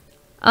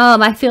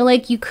 I feel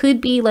like you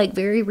could be like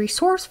very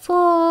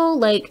resourceful.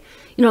 Like,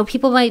 you know,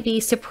 people might be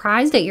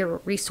surprised at your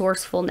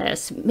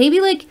resourcefulness. Maybe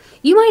like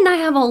you might not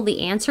have all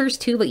the answers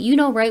too, but you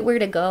know right where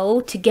to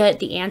go to get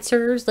the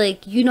answers.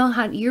 Like, you know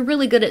how you're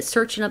really good at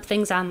searching up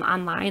things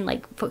online,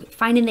 like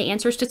finding the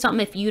answers to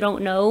something if you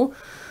don't know.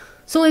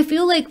 So I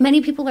feel like many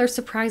people are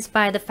surprised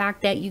by the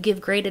fact that you give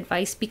great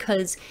advice,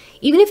 because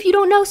even if you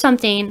don't know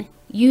something,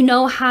 you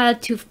know how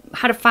to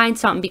find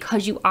something,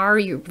 because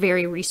you're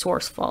very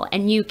resourceful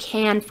and you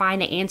can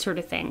find the answer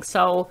to things.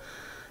 So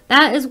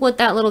that is what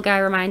that little guy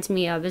reminds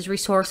me of, is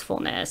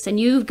resourcefulness. And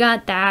you've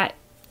got that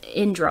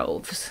in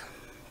droves.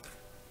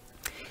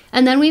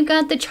 And then we've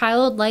got the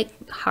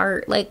childlike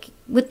heart, like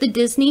with the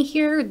Disney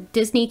here,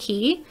 Disney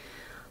key.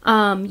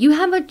 You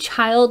have a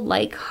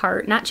childlike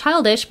heart, not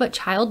childish, but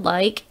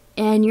childlike,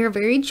 and you're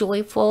very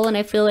joyful. And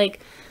I feel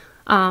like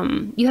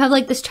you have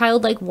like this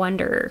childlike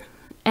wonder.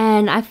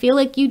 And I feel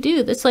like you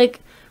do. This like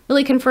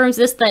really confirms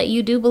this, that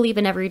you do believe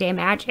in everyday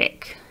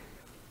magic.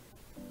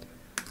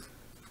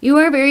 You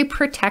are very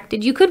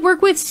protected. You could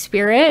work with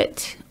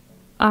spirit.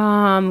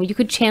 You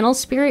could channel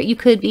spirit. You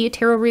could be a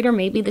tarot reader.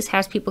 Maybe this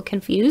has people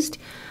confused.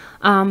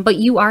 But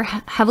you are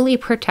heavily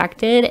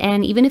protected.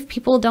 And even if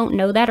people don't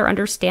know that or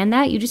understand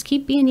that, you just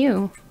keep being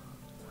you.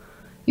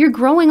 You're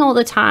growing all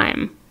the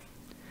time.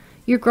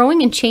 You're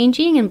growing and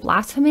changing and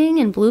blossoming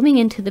and blooming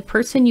into the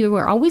person you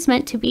were always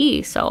meant to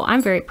be. So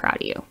I'm very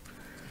proud of you.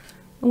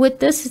 With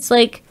this, it's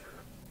like,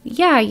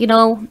 yeah, you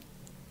know,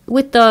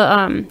 with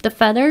the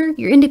feather,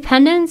 your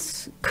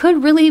independence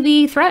could really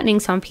be threatening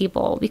some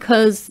people,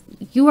 because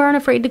you aren't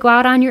afraid to go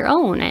out on your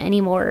own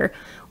anymore,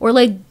 or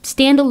like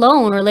stand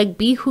alone, or like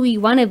be who you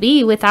want to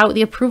be without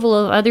the approval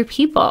of other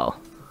people.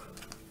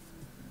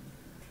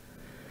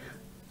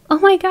 Oh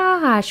my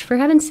gosh, for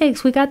heaven's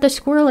sakes, we got the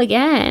squirrel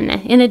again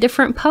in a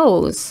different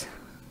pose.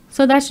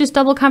 So that's just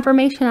double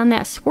confirmation on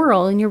that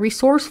squirrel and your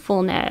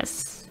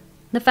resourcefulness.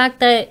 The fact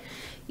that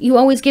you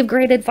always give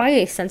great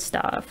advice and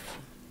stuff.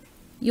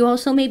 You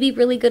also may be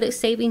really good at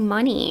saving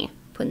money,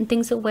 putting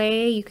things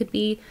away. You could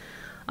be,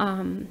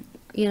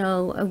 you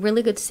know, a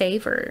really good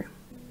saver.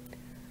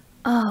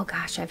 Oh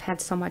gosh, I've had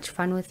so much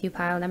fun with you,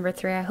 pile number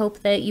 3. I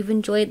hope that you've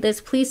enjoyed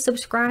this. Please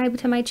subscribe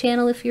to my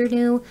channel if you're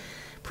new.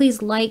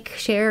 Please like,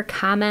 share,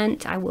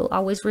 comment. I will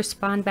always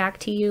respond back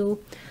to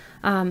you.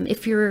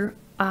 If you're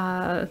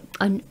a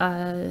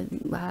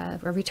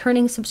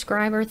returning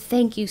subscriber,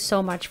 thank you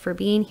so much for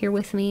being here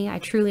with me. I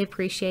truly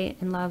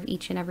appreciate and love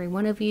each and every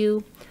one of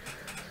you.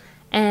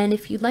 And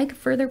if you'd like a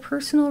further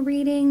personal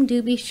reading,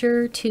 do be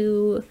sure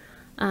to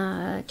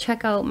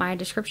check out my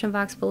description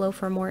box below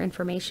for more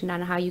information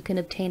on how you can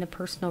obtain a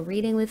personal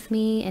reading with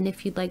me. And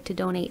if you'd like to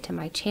donate to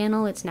my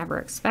channel, it's never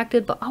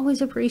expected, but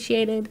always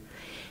appreciated.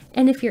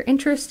 And if you're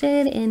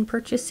interested in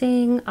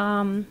purchasing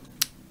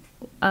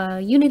a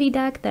Unity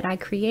deck that I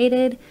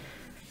created,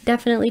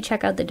 definitely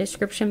check out the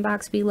description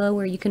box below,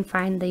 where you can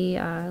find the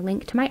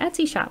link to my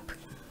Etsy shop.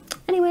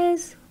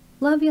 Anyways,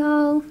 love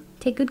y'all.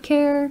 Take good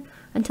care.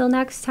 Until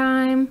next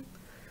time.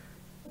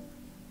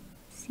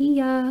 See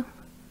ya.